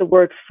thing with the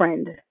word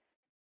friend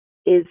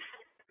is,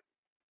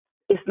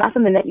 it's not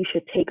something that you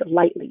should take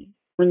lightly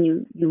when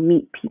you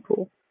meet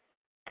people.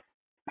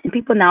 And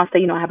people now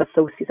say, I have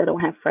associates, I don't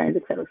have friends,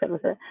 et cetera, et cetera,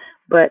 et cetera.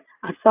 But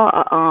I saw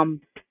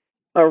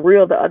a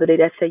reel the other day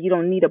that said you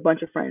don't need a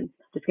bunch of friends.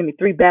 Just give me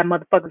 3 bad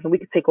motherfuckers and we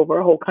could take over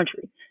a whole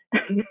country.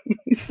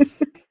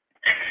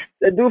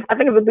 The dude, I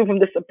think it's a dude from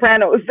The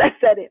Sopranos that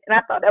said it, and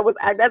I thought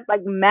that's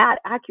like mad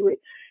accurate,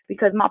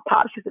 because my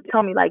pops used to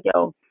tell me, like,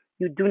 yo,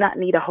 you do not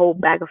need a whole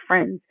bag of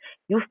friends.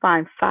 You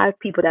find 5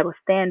 people that will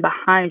stand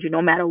behind you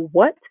no matter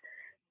what,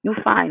 You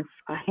find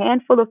a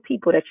handful of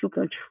people that you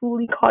can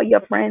truly call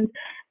your friends,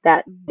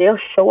 that they'll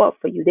show up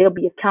for you. They'll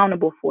be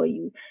accountable for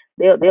you.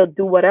 They'll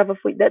do whatever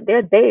for you. That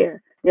they're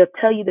there. They'll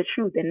tell you the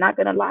truth. They're not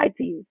gonna lie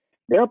to you.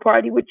 They'll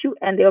party with you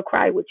and they'll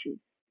cry with you.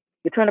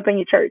 You turn up in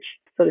your church,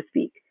 so to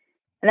speak,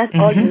 and that's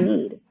all you Mm-hmm.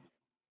 need.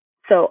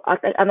 So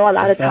I know a It's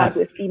lot a of times fact.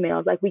 with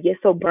females, like we get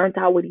so burnt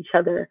out with each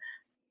other.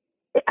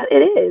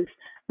 It is.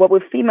 But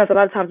with females, a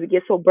lot of times we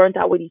get so burnt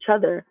out with each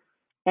other,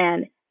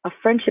 and a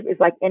friendship is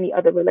like any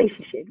other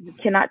relationship. You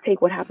cannot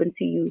take what happened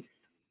to you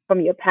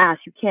from your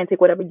past. You can't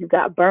take whatever you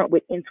got burnt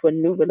with into a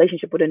new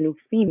relationship with a new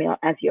female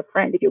as your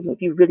friend if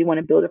you really want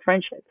to build a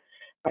friendship.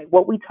 Right?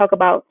 What we talk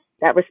about,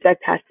 that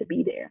respect has to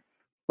be there.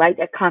 Right?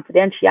 That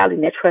confidentiality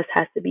and that trust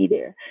has to be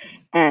there.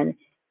 And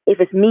if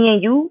it's me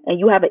and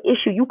you have an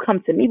issue, you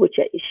come to me with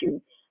your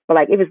issue. But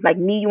like if it's like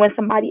me, you and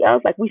somebody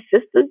else, like we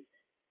sisters,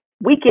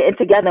 we getting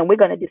together and we're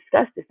gonna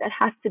discuss this. That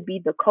has to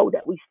be the code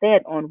that we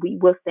stand on. We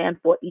will stand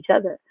for each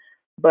other.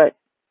 But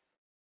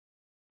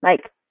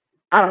like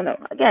I don't know.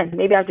 Again,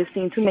 maybe I've just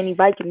seen too many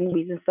Viking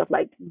movies and stuff.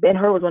 Like Ben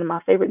Hur was one of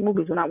my favorite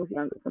movies when I was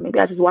younger. So maybe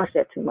I just watched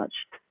that too much.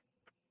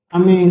 I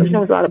But there mean,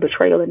 was a lot of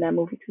betrayal in that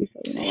movie too.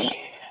 So you know what?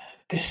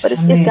 this. But I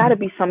it's got to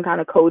mean, be some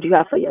kind of code you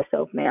have for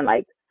yourself, man.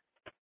 Like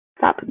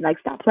stop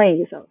playing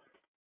yourself.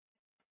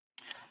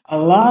 a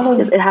lot of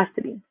It has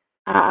to be.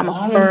 a I'm a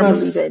lot of firm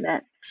believer in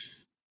us.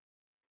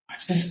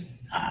 that.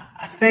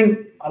 I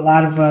think a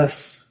lot of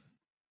us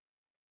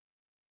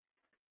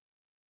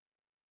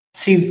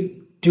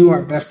do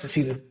our best to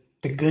see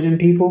the good in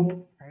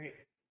people, right?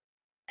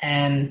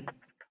 And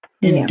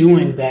in Yeah.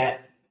 doing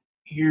that,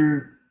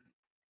 you're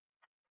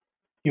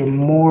you're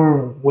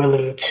more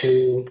willing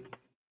to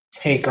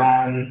take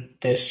on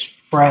this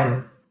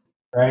friend,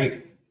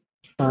 right?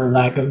 For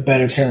lack of a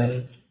better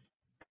term,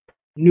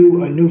 a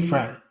new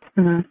friend,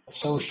 Mhm.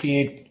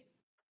 associate,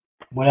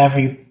 whatever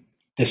you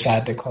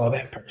decide to call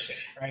that person,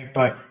 right?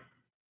 But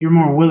you're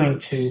more willing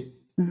to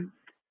Mhm.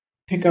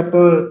 pick up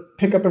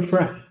a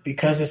friend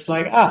because it's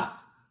like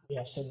we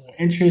have similar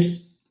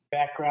interests,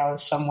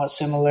 backgrounds, somewhat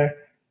similar.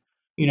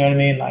 You know what I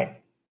mean?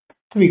 Like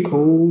could be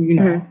cool.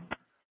 Mhm.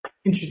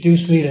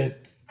 Introduce me to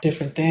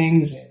different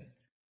things, and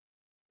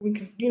we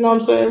can, you know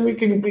what I'm saying?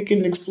 We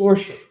can explore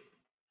shit.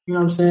 You know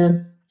what I'm saying?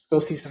 Let's go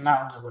see some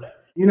mountains or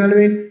whatever. You know what I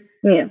mean?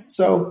 Yeah.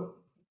 So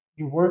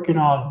you're working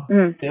on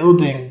Mhm.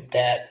 building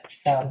that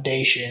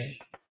foundation,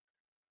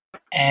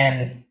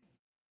 and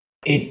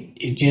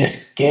it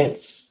just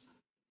gets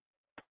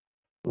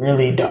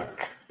really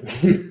dark.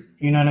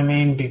 You know what I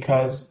mean?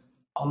 Because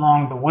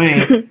along the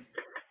way,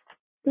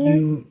 Yeah.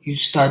 you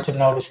start to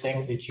notice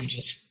things that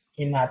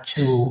you're not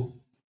too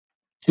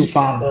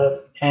fond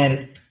of,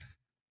 and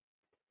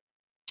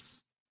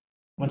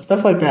when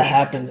stuff like that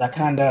happens, I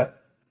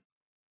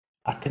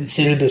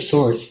consider the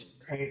source,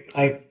 right?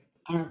 Like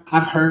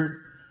I've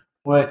heard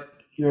what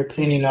your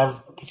opinion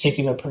of a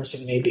particular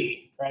person may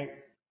be, right?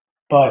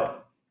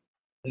 But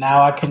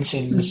now I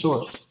consider the Mhm.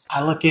 source.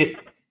 I look at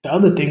the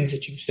other things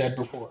that you've said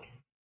before.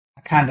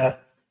 I kind of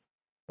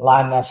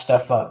line that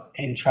stuff up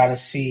and try to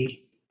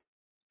see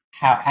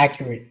how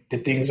accurate the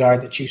things are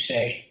that you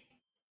say.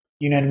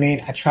 You know what I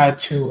mean? I try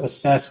to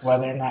assess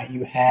whether or not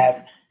you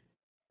have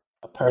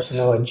a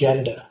personal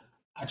agenda.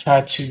 I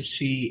try to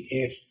see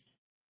if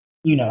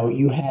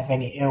you have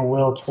any ill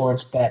will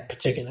towards that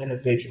particular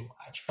individual.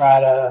 I try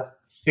to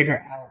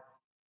figure out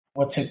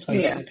what took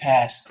place in Yeah. the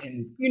past,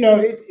 and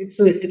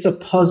it's a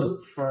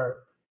puzzle for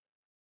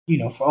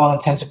for all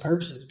intents and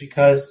purposes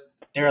because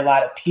there are a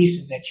lot of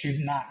pieces that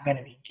you're not going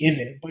to be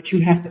given, but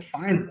you have to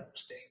find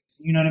those things.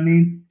 You know what I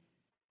mean?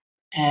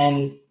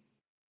 And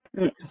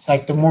Mm. it's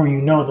like the more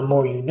you know, the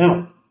more you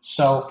know.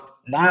 So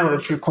now,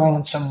 if you're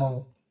calling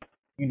someone,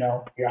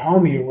 your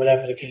homie or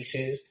whatever the case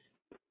is,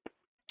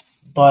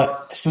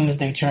 but as soon as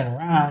they turn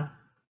around,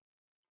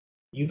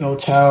 you go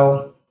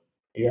tell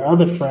your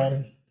other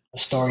friend a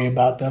story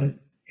about them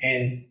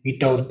and you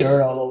throw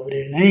dirt all over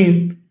their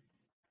name.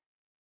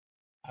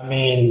 I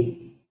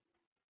mean,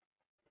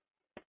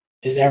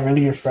 is that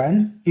really your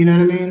friend? You know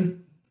what I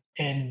mean?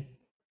 And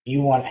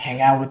you want to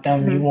hang out with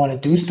them, you Mhm. want to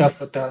do stuff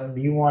with them,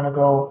 you want to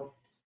go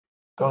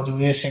do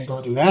this and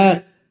go do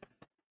that.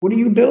 What are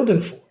you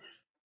building for?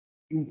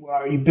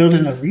 Are you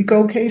building a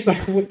RICO case? Like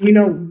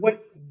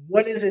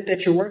what is it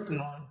that you're working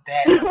on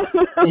that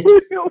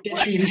that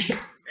What?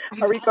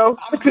 you Rico?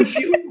 I'm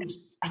confused.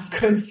 I'm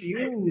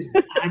confused.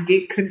 I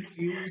get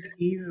confused Yeah,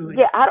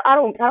 easily. I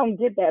don't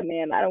get that,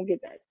 man. I don't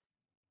get that.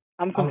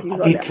 I'm I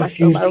confused on get that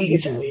myself. I confused don't get that.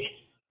 easily.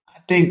 I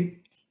think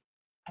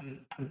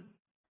I'm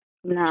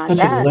Nah, such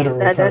a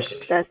literal person.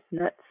 that's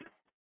nuts.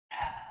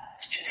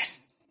 It's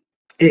just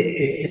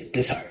it's And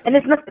disheartening.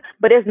 it's not,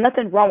 but there's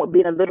nothing wrong with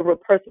being a literal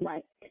person,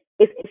 right?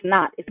 It's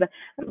not. It's not.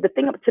 The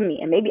thing up to me,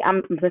 and maybe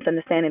I'm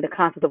misunderstanding the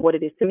concept of what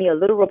it is. To me, a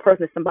literal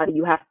person is somebody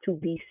you have to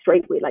be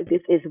straight with. Like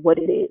this is what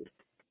it is.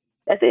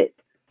 That's it,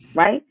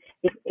 right?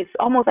 It's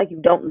almost like you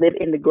don't live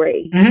in the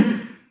gray.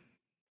 Mm-hmm.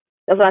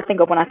 That's what I think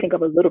of when I think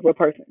of a literal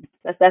person.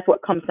 That's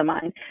what comes to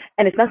mind,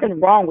 and it's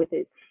nothing wrong with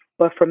it.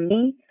 But for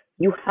me,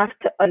 You have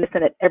to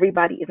understand that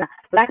everybody is not.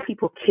 Black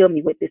people kill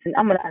me with this, and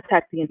I'm going to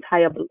attack the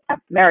entire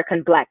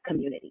American Black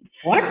community.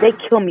 What? They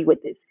kill me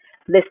with this.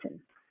 Listen,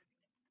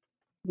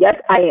 yes,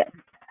 I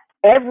am.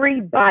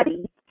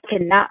 Everybody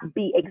cannot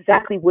be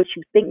exactly what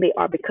you think they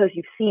are because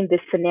you've seen this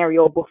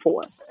scenario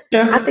before.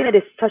 Yeah. I think that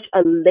is such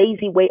a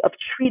lazy way of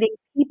treating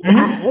people.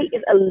 I hate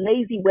it's a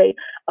lazy way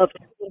of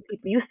treating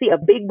people. You see a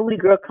big booty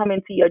girl come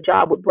into your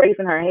job with braids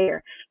in her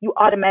hair, you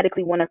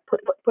automatically want to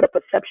put a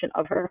perception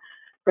of her.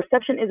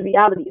 Perception is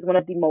reality is one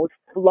of the most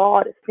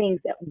flawed things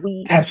that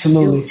we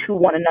Absolutely. do to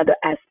one another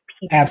as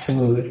people.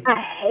 Absolutely.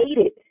 I hate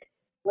it.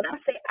 When I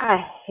say I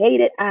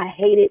hate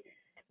it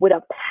with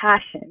a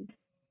passion.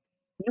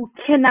 You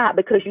cannot,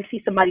 because you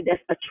see somebody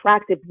that's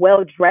attractive,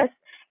 well dressed,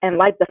 and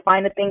like the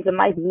finer things in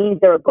life means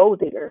they're a gold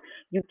digger.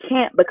 You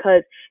can't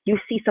because you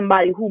see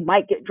somebody who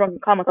might get drunk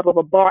and come on top of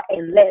a bar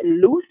and let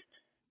loose.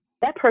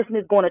 That person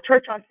is going to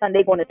church on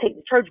Sunday, going to take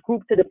the church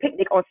group to the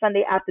picnic on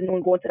Sunday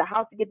afternoon, going to the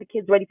house to get the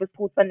kids ready for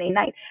school Sunday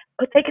night,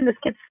 taking this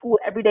kid to school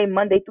every day,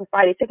 Monday through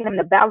Friday, taking them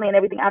to ballet and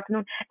everything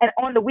afternoon. And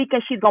on the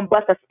weekend, she's going to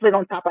bust a split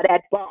on top of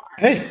that bar.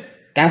 Hey,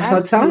 that's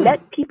her time.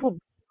 Let people be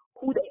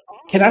who they are.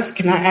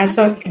 Can I add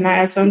something? Can I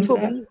add something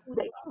to that? Be who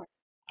they are.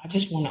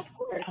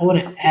 I want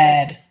to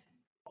add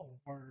a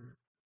word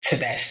to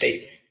that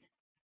statement.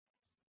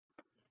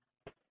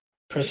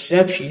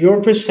 Perception.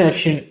 Your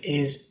perception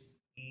is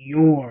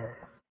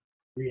your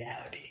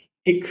reality.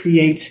 It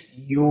creates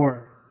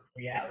your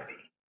reality.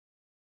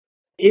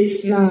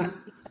 It's not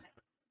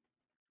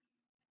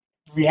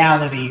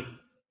reality,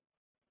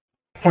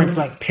 point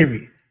blank,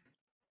 period.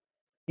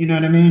 You know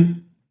what I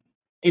mean?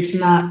 It's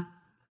not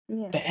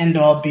the end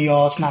all be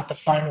all. It's not the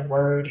final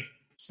word.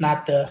 It's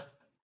not the,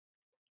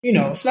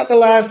 it's not the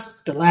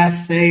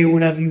last say or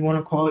whatever you want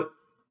to call it.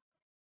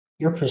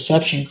 Your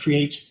perception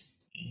creates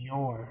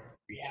your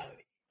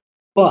reality.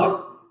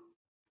 But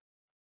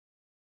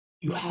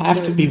you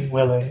have to be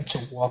willing to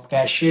walk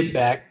that shit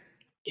back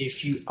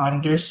if you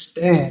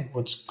understand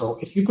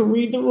if you can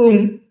read the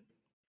room.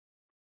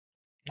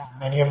 Not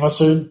many of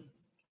us are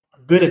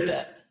good at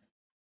that.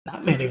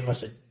 Not many of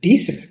us are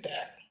decent at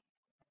that.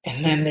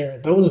 And then there are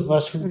those of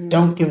us who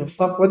don't give a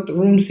fuck what the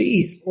room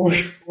sees or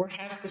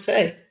has to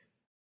say.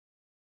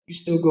 You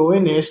still go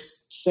in there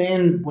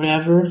saying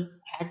whatever,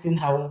 acting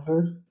however,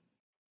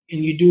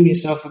 and you're doing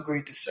yourself a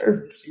great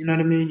disservice. You know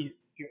what I mean?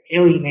 You're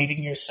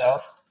alienating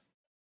yourself.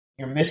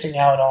 You're missing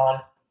out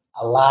on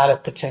a lot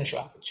of potential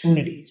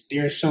opportunities.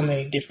 There are so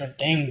many different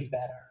things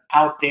that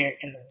are out there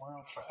in the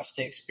world for us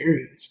to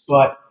experience,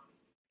 but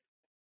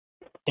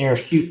there are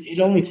few. It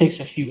only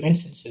takes a few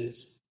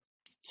instances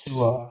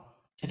to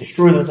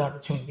destroy those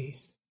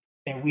opportunities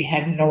that we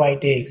had no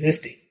idea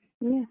existed.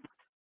 Yeah.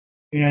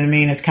 You know what I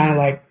mean? It's kind of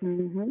like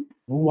we're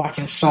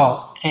watching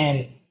Saw,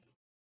 and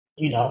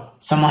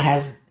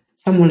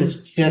someone is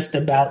just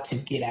about to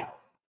get out,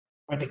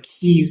 or the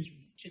keys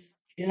just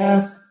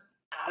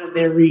out of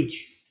their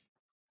reach,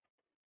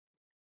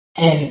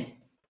 and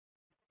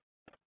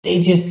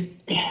they just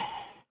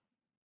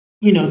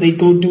they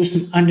go do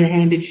some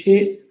underhanded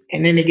shit,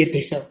 and then they get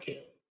themselves killed.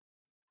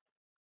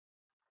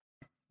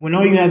 When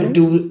all you had to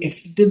do,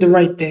 if you did the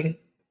right thing,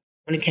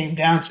 when it came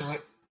down to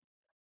it,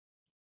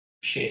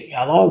 shit,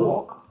 y'all all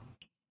walk.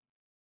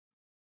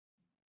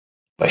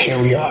 But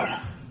here we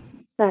are.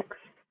 Facts.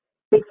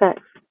 Big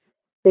facts.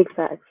 Big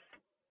facts.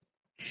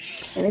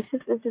 And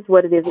it's just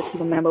what it is with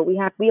people, man. But we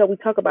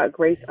talk about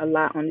grace a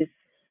lot on this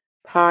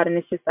pod, and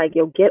it's just like,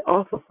 yo, get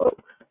off of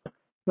folks.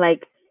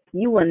 Like,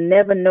 you will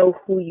never know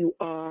who you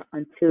are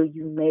until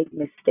you make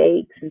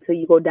mistakes, until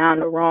you go down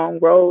the wrong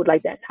road.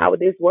 Like, that's how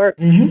this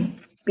works.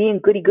 Being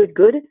goody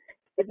good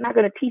is not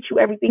going to teach you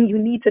everything you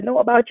need to know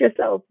about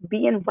yourself.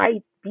 Being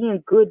right,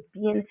 being good,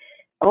 being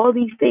all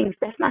these things,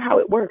 that's not how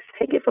it works.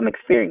 Take it from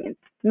experience.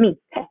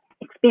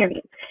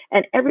 Experience.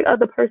 And every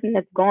other person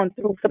that's gone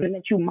through something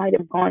that you might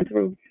have gone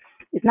through.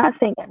 It's not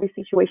saying every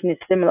situation is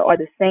similar or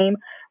the same,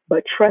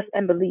 but trust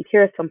and believe.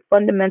 Here are some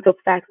fundamental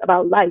facts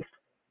about life.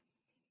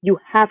 You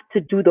have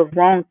to do the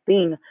wrong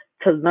thing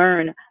to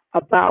learn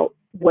about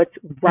what's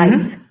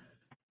right.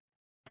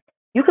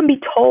 You can be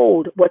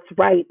told what's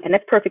right, and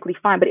that's perfectly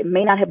fine, but it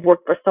may not have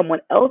worked for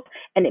someone else,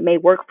 and it may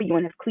work for you.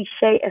 And as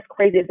cliche, as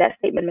crazy as that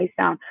statement may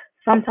sound,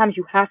 sometimes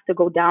you have to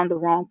go down the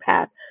wrong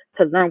path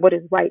to learn what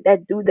is right.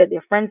 That dude that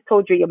your friends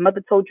told you, your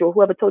mother told you, or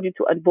whoever told you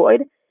to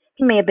avoid,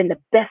 he may have been the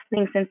best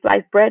thing since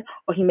sliced bread,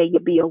 or he may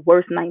be your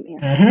worst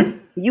nightmare.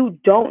 You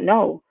don't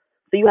know.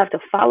 So you have to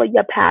follow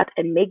your path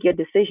and make your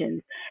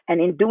decisions. And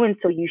in doing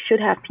so, you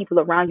should have people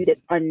around you that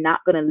are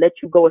not going to let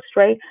you go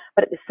astray,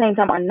 but at the same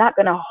time are not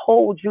going to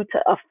hold you to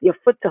your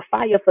foot to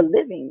fire for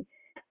living.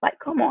 Like,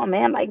 come on,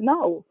 man. Like,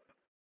 no.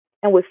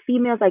 And with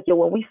females, like, yo,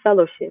 when we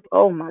fellowship,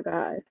 oh my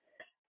God,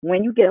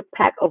 when you get a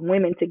pack of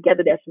women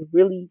together that's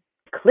really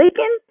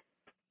clicking,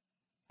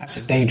 that's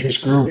a dangerous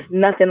group. There's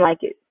nothing like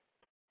it.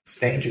 It's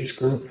a dangerous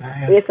group,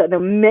 man. It's an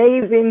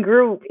amazing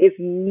group. It's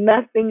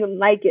nothing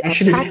like it.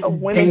 A pack of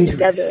women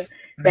together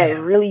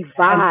that really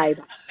vibe.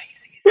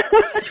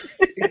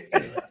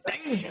 It's a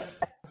danger,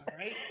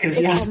 right? Because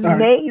y'all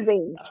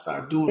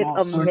start doing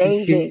all sorts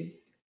of shit.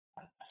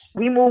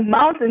 We move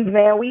mountains,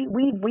 man. We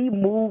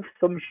move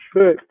some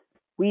shit.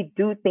 We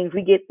do things.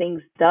 We get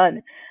things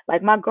done.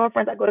 Like my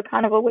girlfriends I go to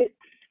carnival with.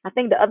 I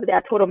think the other day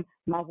I told them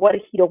my water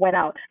heater went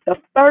out. The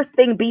first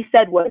thing B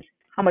said was,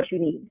 "How much you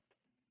need?"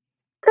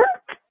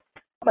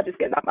 I'm just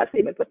getting out my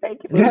statements, but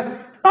thank you.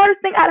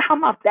 First thing out of her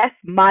mouth, that's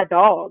my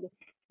dog,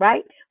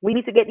 right? We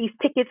need to get these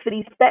tickets for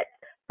these fets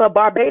for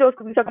Barbados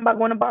because we're talking about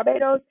going to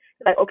Barbados.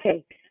 Like,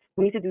 okay,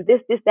 we need to do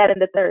this, that,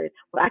 and the third.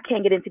 Well, I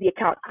can't get into the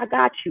account. I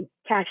got you.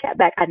 Cash that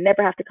back. I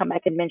never have to come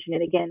back and mention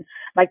it again.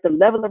 Like the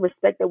level of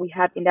respect that we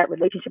have in that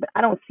relationship,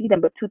 I don't see them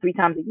but 2-3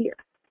 times a year.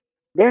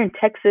 They're in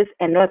Texas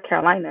and North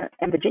Carolina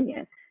and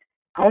Virginia.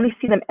 I only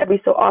see them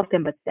every so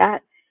often, but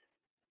that's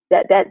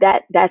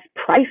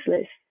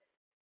priceless.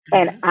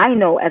 And I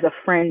know as a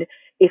friend,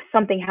 if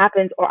something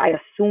happens or I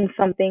assume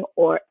something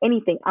or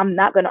anything, I'm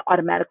not going to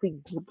automatically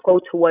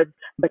go towards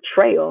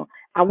betrayal.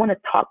 I want to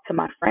talk to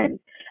my friends.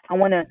 I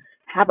want to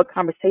have a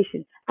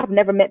conversation. I've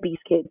never met B's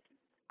kids.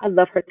 I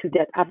love her to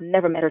death. I've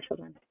never met her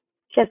children.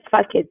 She has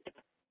 5 kids.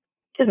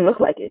 She doesn't look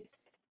like it.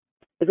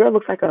 The girl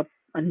looks like a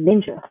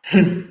ninja.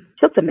 She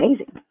looks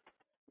amazing.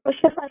 But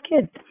she has 5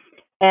 kids.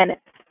 And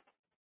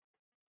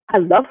I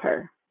love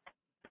her.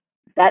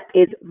 That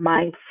is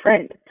my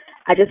friend.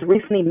 I just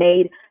recently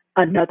made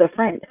another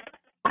friend.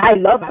 I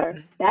love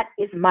her. That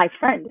is my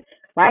friend,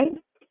 right?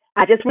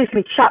 I just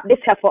recently chopped this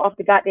heifer off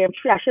the goddamn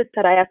tree. I should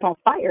set her ass on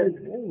fire.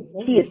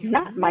 She is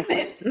not my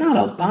friend. Not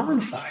a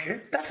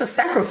bonfire. That's a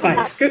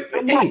sacrifice.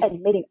 I'm not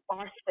admitting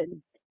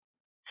arson.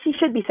 She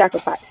should be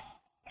sacrificed.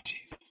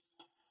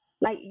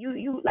 Like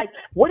you like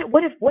what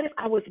if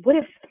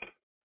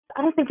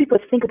I don't think people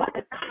think about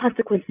the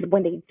consequences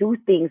when they do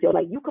things. You're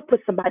like, you could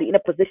put somebody in a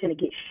position to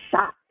get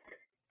shot,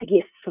 to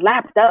get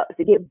slapped up,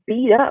 to get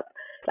beat up.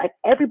 Like,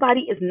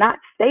 everybody is not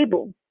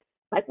stable.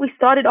 Like we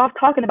started off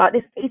talking about,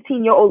 this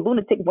 18-year-old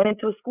lunatic went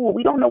into a school.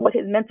 We don't know what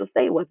his mental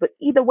state was, but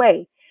either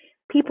way,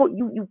 people,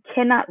 you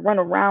cannot run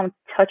around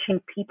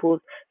touching people's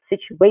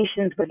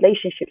situations,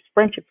 relationships,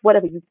 friendships,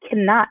 whatever. You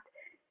cannot.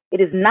 It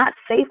is not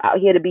safe out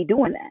here to be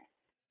doing that.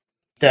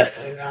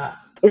 Definitely not.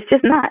 It's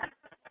just not.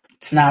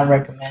 It's not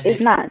recommended. It's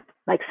not.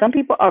 Like, some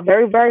people are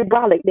very, very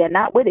brolic. They're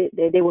not with it.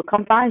 They will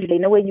come find you. They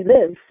know where you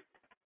live.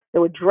 They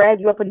would drag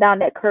you up and down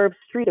that curved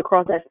street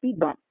across that speed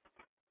bump.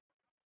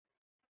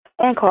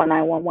 And call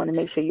 911 to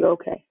make sure you're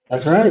okay.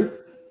 That's right.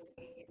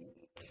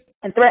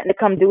 And threaten to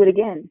come do it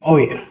again. Oh,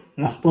 yeah.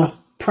 Well,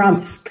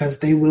 promise, because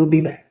they will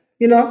be back.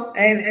 You know,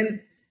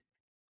 and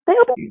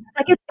they'll be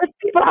like, it's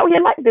people out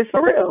here like this,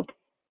 for real.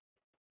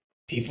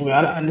 People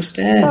got to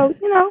understand. So,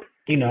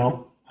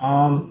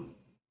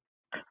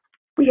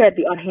 we had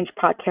the Unhinged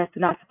podcast, do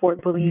not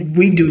support bullying.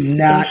 We do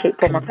not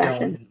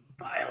condone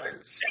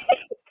violence.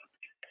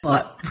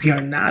 But we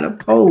are not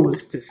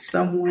opposed to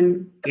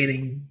someone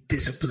getting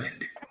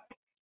disciplined.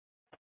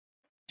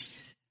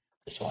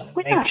 Just want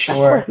to make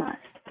sure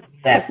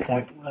that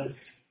point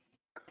was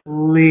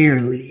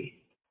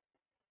clearly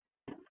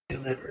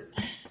delivered,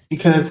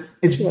 because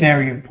it's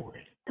very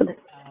important.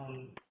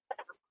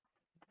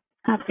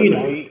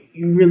 Absolutely.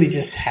 You really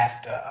just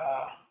have to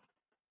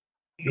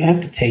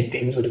take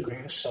things with a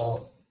grain of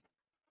salt.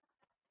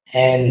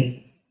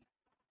 And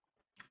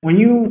when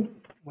you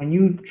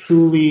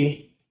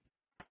truly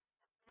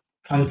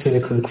come to the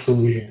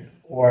conclusion,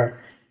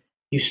 or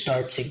you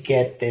start to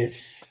get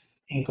this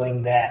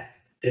inkling that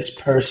this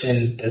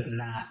person does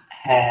not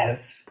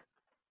have,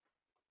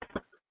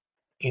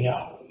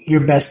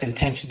 your best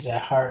intentions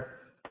at heart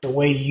the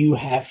way you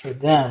have for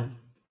them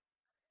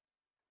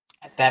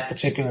at that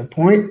particular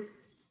point,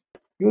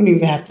 you don't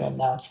even have to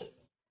announce it.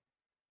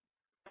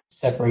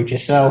 Separate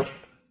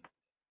yourself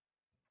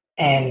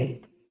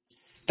and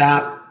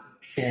stop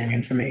sharing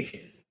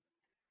information.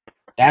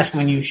 That's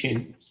when you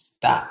should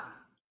stop.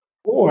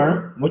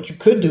 Or what you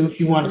could do, if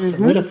you want to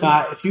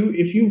solidify, if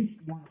you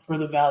want to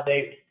further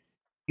validate,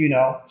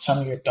 some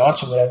of your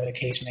thoughts or whatever the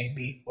case may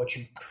be, what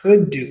you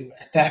could do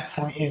at that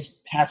point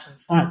is have some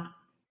fun.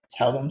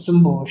 Tell them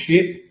some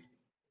bullshit,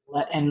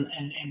 and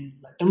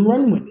let them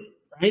run with it,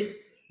 right?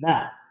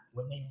 Now,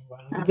 when they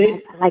run with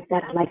it, I like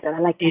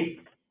that.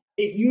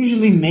 It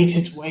usually makes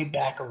its way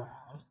back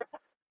around,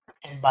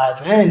 and by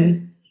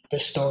then the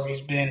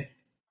story's been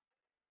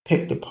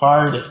picked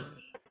apart and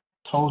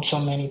told so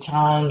many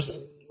times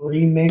and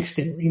remixed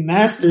and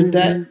remastered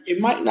that it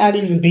might not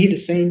even be the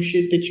same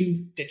shit that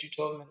you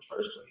told them in the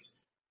first place.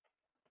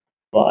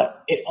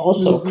 But it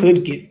also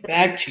could get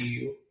back to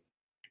you,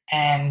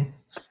 and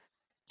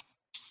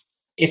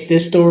if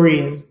this story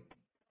is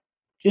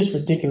just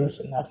ridiculous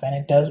enough and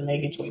it does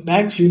make its way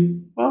back to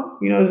you, well,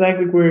 you know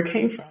exactly where it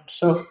came from.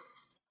 So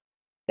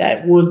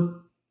that would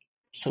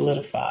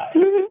solidify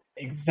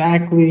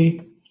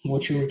exactly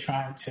what you were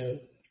trying to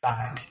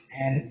find.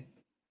 And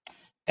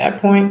at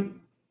that point,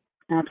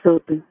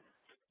 absolutely,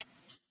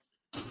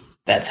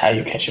 that's how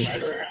you catch a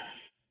murderer.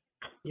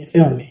 You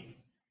feel me?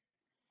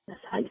 That's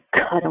how you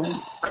cut them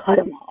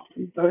off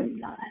and burn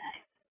them alive.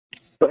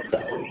 So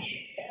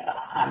yeah,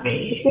 I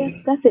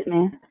mean, that's it,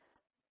 man.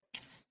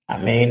 I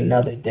mean,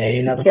 another day,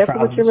 another Careful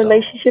problem. With your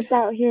relationships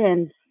out here,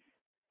 and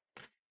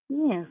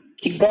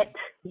vet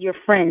your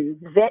friends.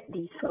 Vet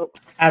these folks.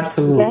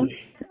 Absolutely.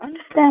 Okay?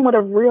 Understand what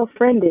a real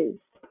friend is.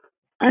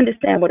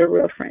 Understand what a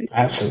real friend is.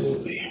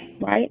 Absolutely.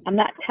 Right? I'm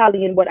not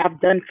tallying what I've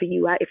done for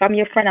you. If I'm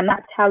your friend, I'm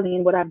not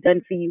tallying what I've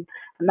done for you.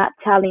 I'm not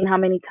tallying how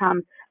many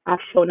times I've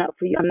shown up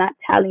for you. I'm not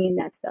tallying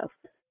that stuff.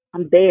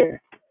 I'm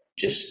there.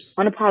 Just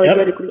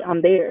unapologetically,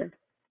 I'm there.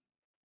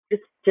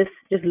 Just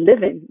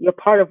living. You're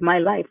part of my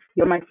life.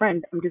 You're my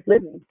friend. I'm just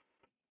living.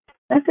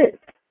 That's it.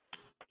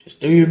 Just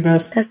do your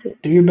best. That's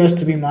it. Do your best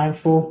to be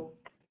mindful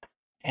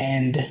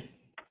and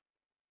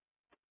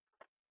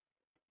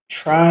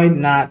try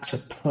not to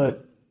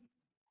put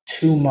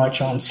too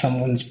much on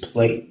someone's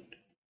plate,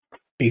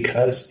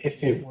 because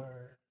if it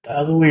were the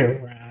other way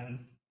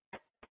around,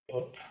 it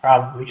would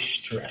probably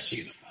stress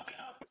you the fuck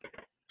out.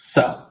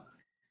 So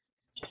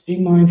just be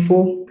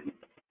mindful.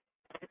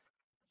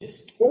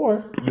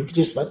 Or you could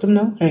just let them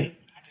know, hey,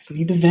 I just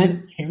need to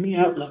vent. Hear me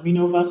out. Let me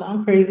know if I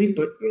sound crazy,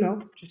 but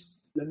just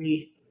give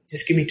me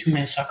 2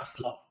 minutes so I can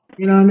flow.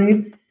 You know what I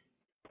mean?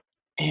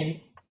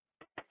 And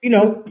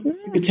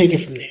you could take it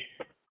from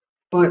there.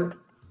 But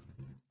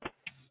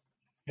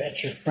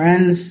vet your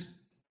friends,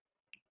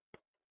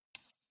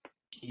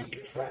 keep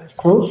your friends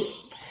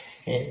close,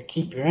 and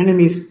keep your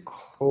enemies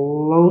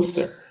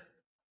closer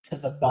to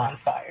the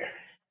bonfire.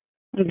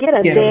 Get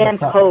a Get them the damn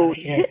fuck code. out of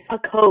here. Get a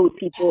code,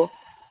 people.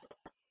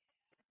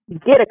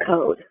 Get a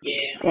code.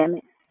 Yeah. Damn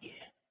it. Yeah.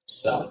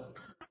 So,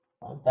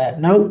 on that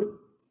note,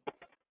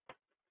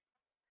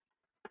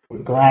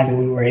 we're glad that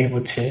we were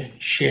able to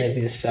share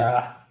this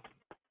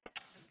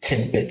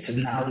tidbits of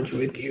knowledge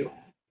with you.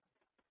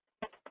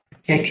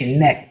 Protect your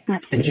neck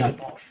to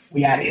jump off.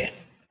 We out of here.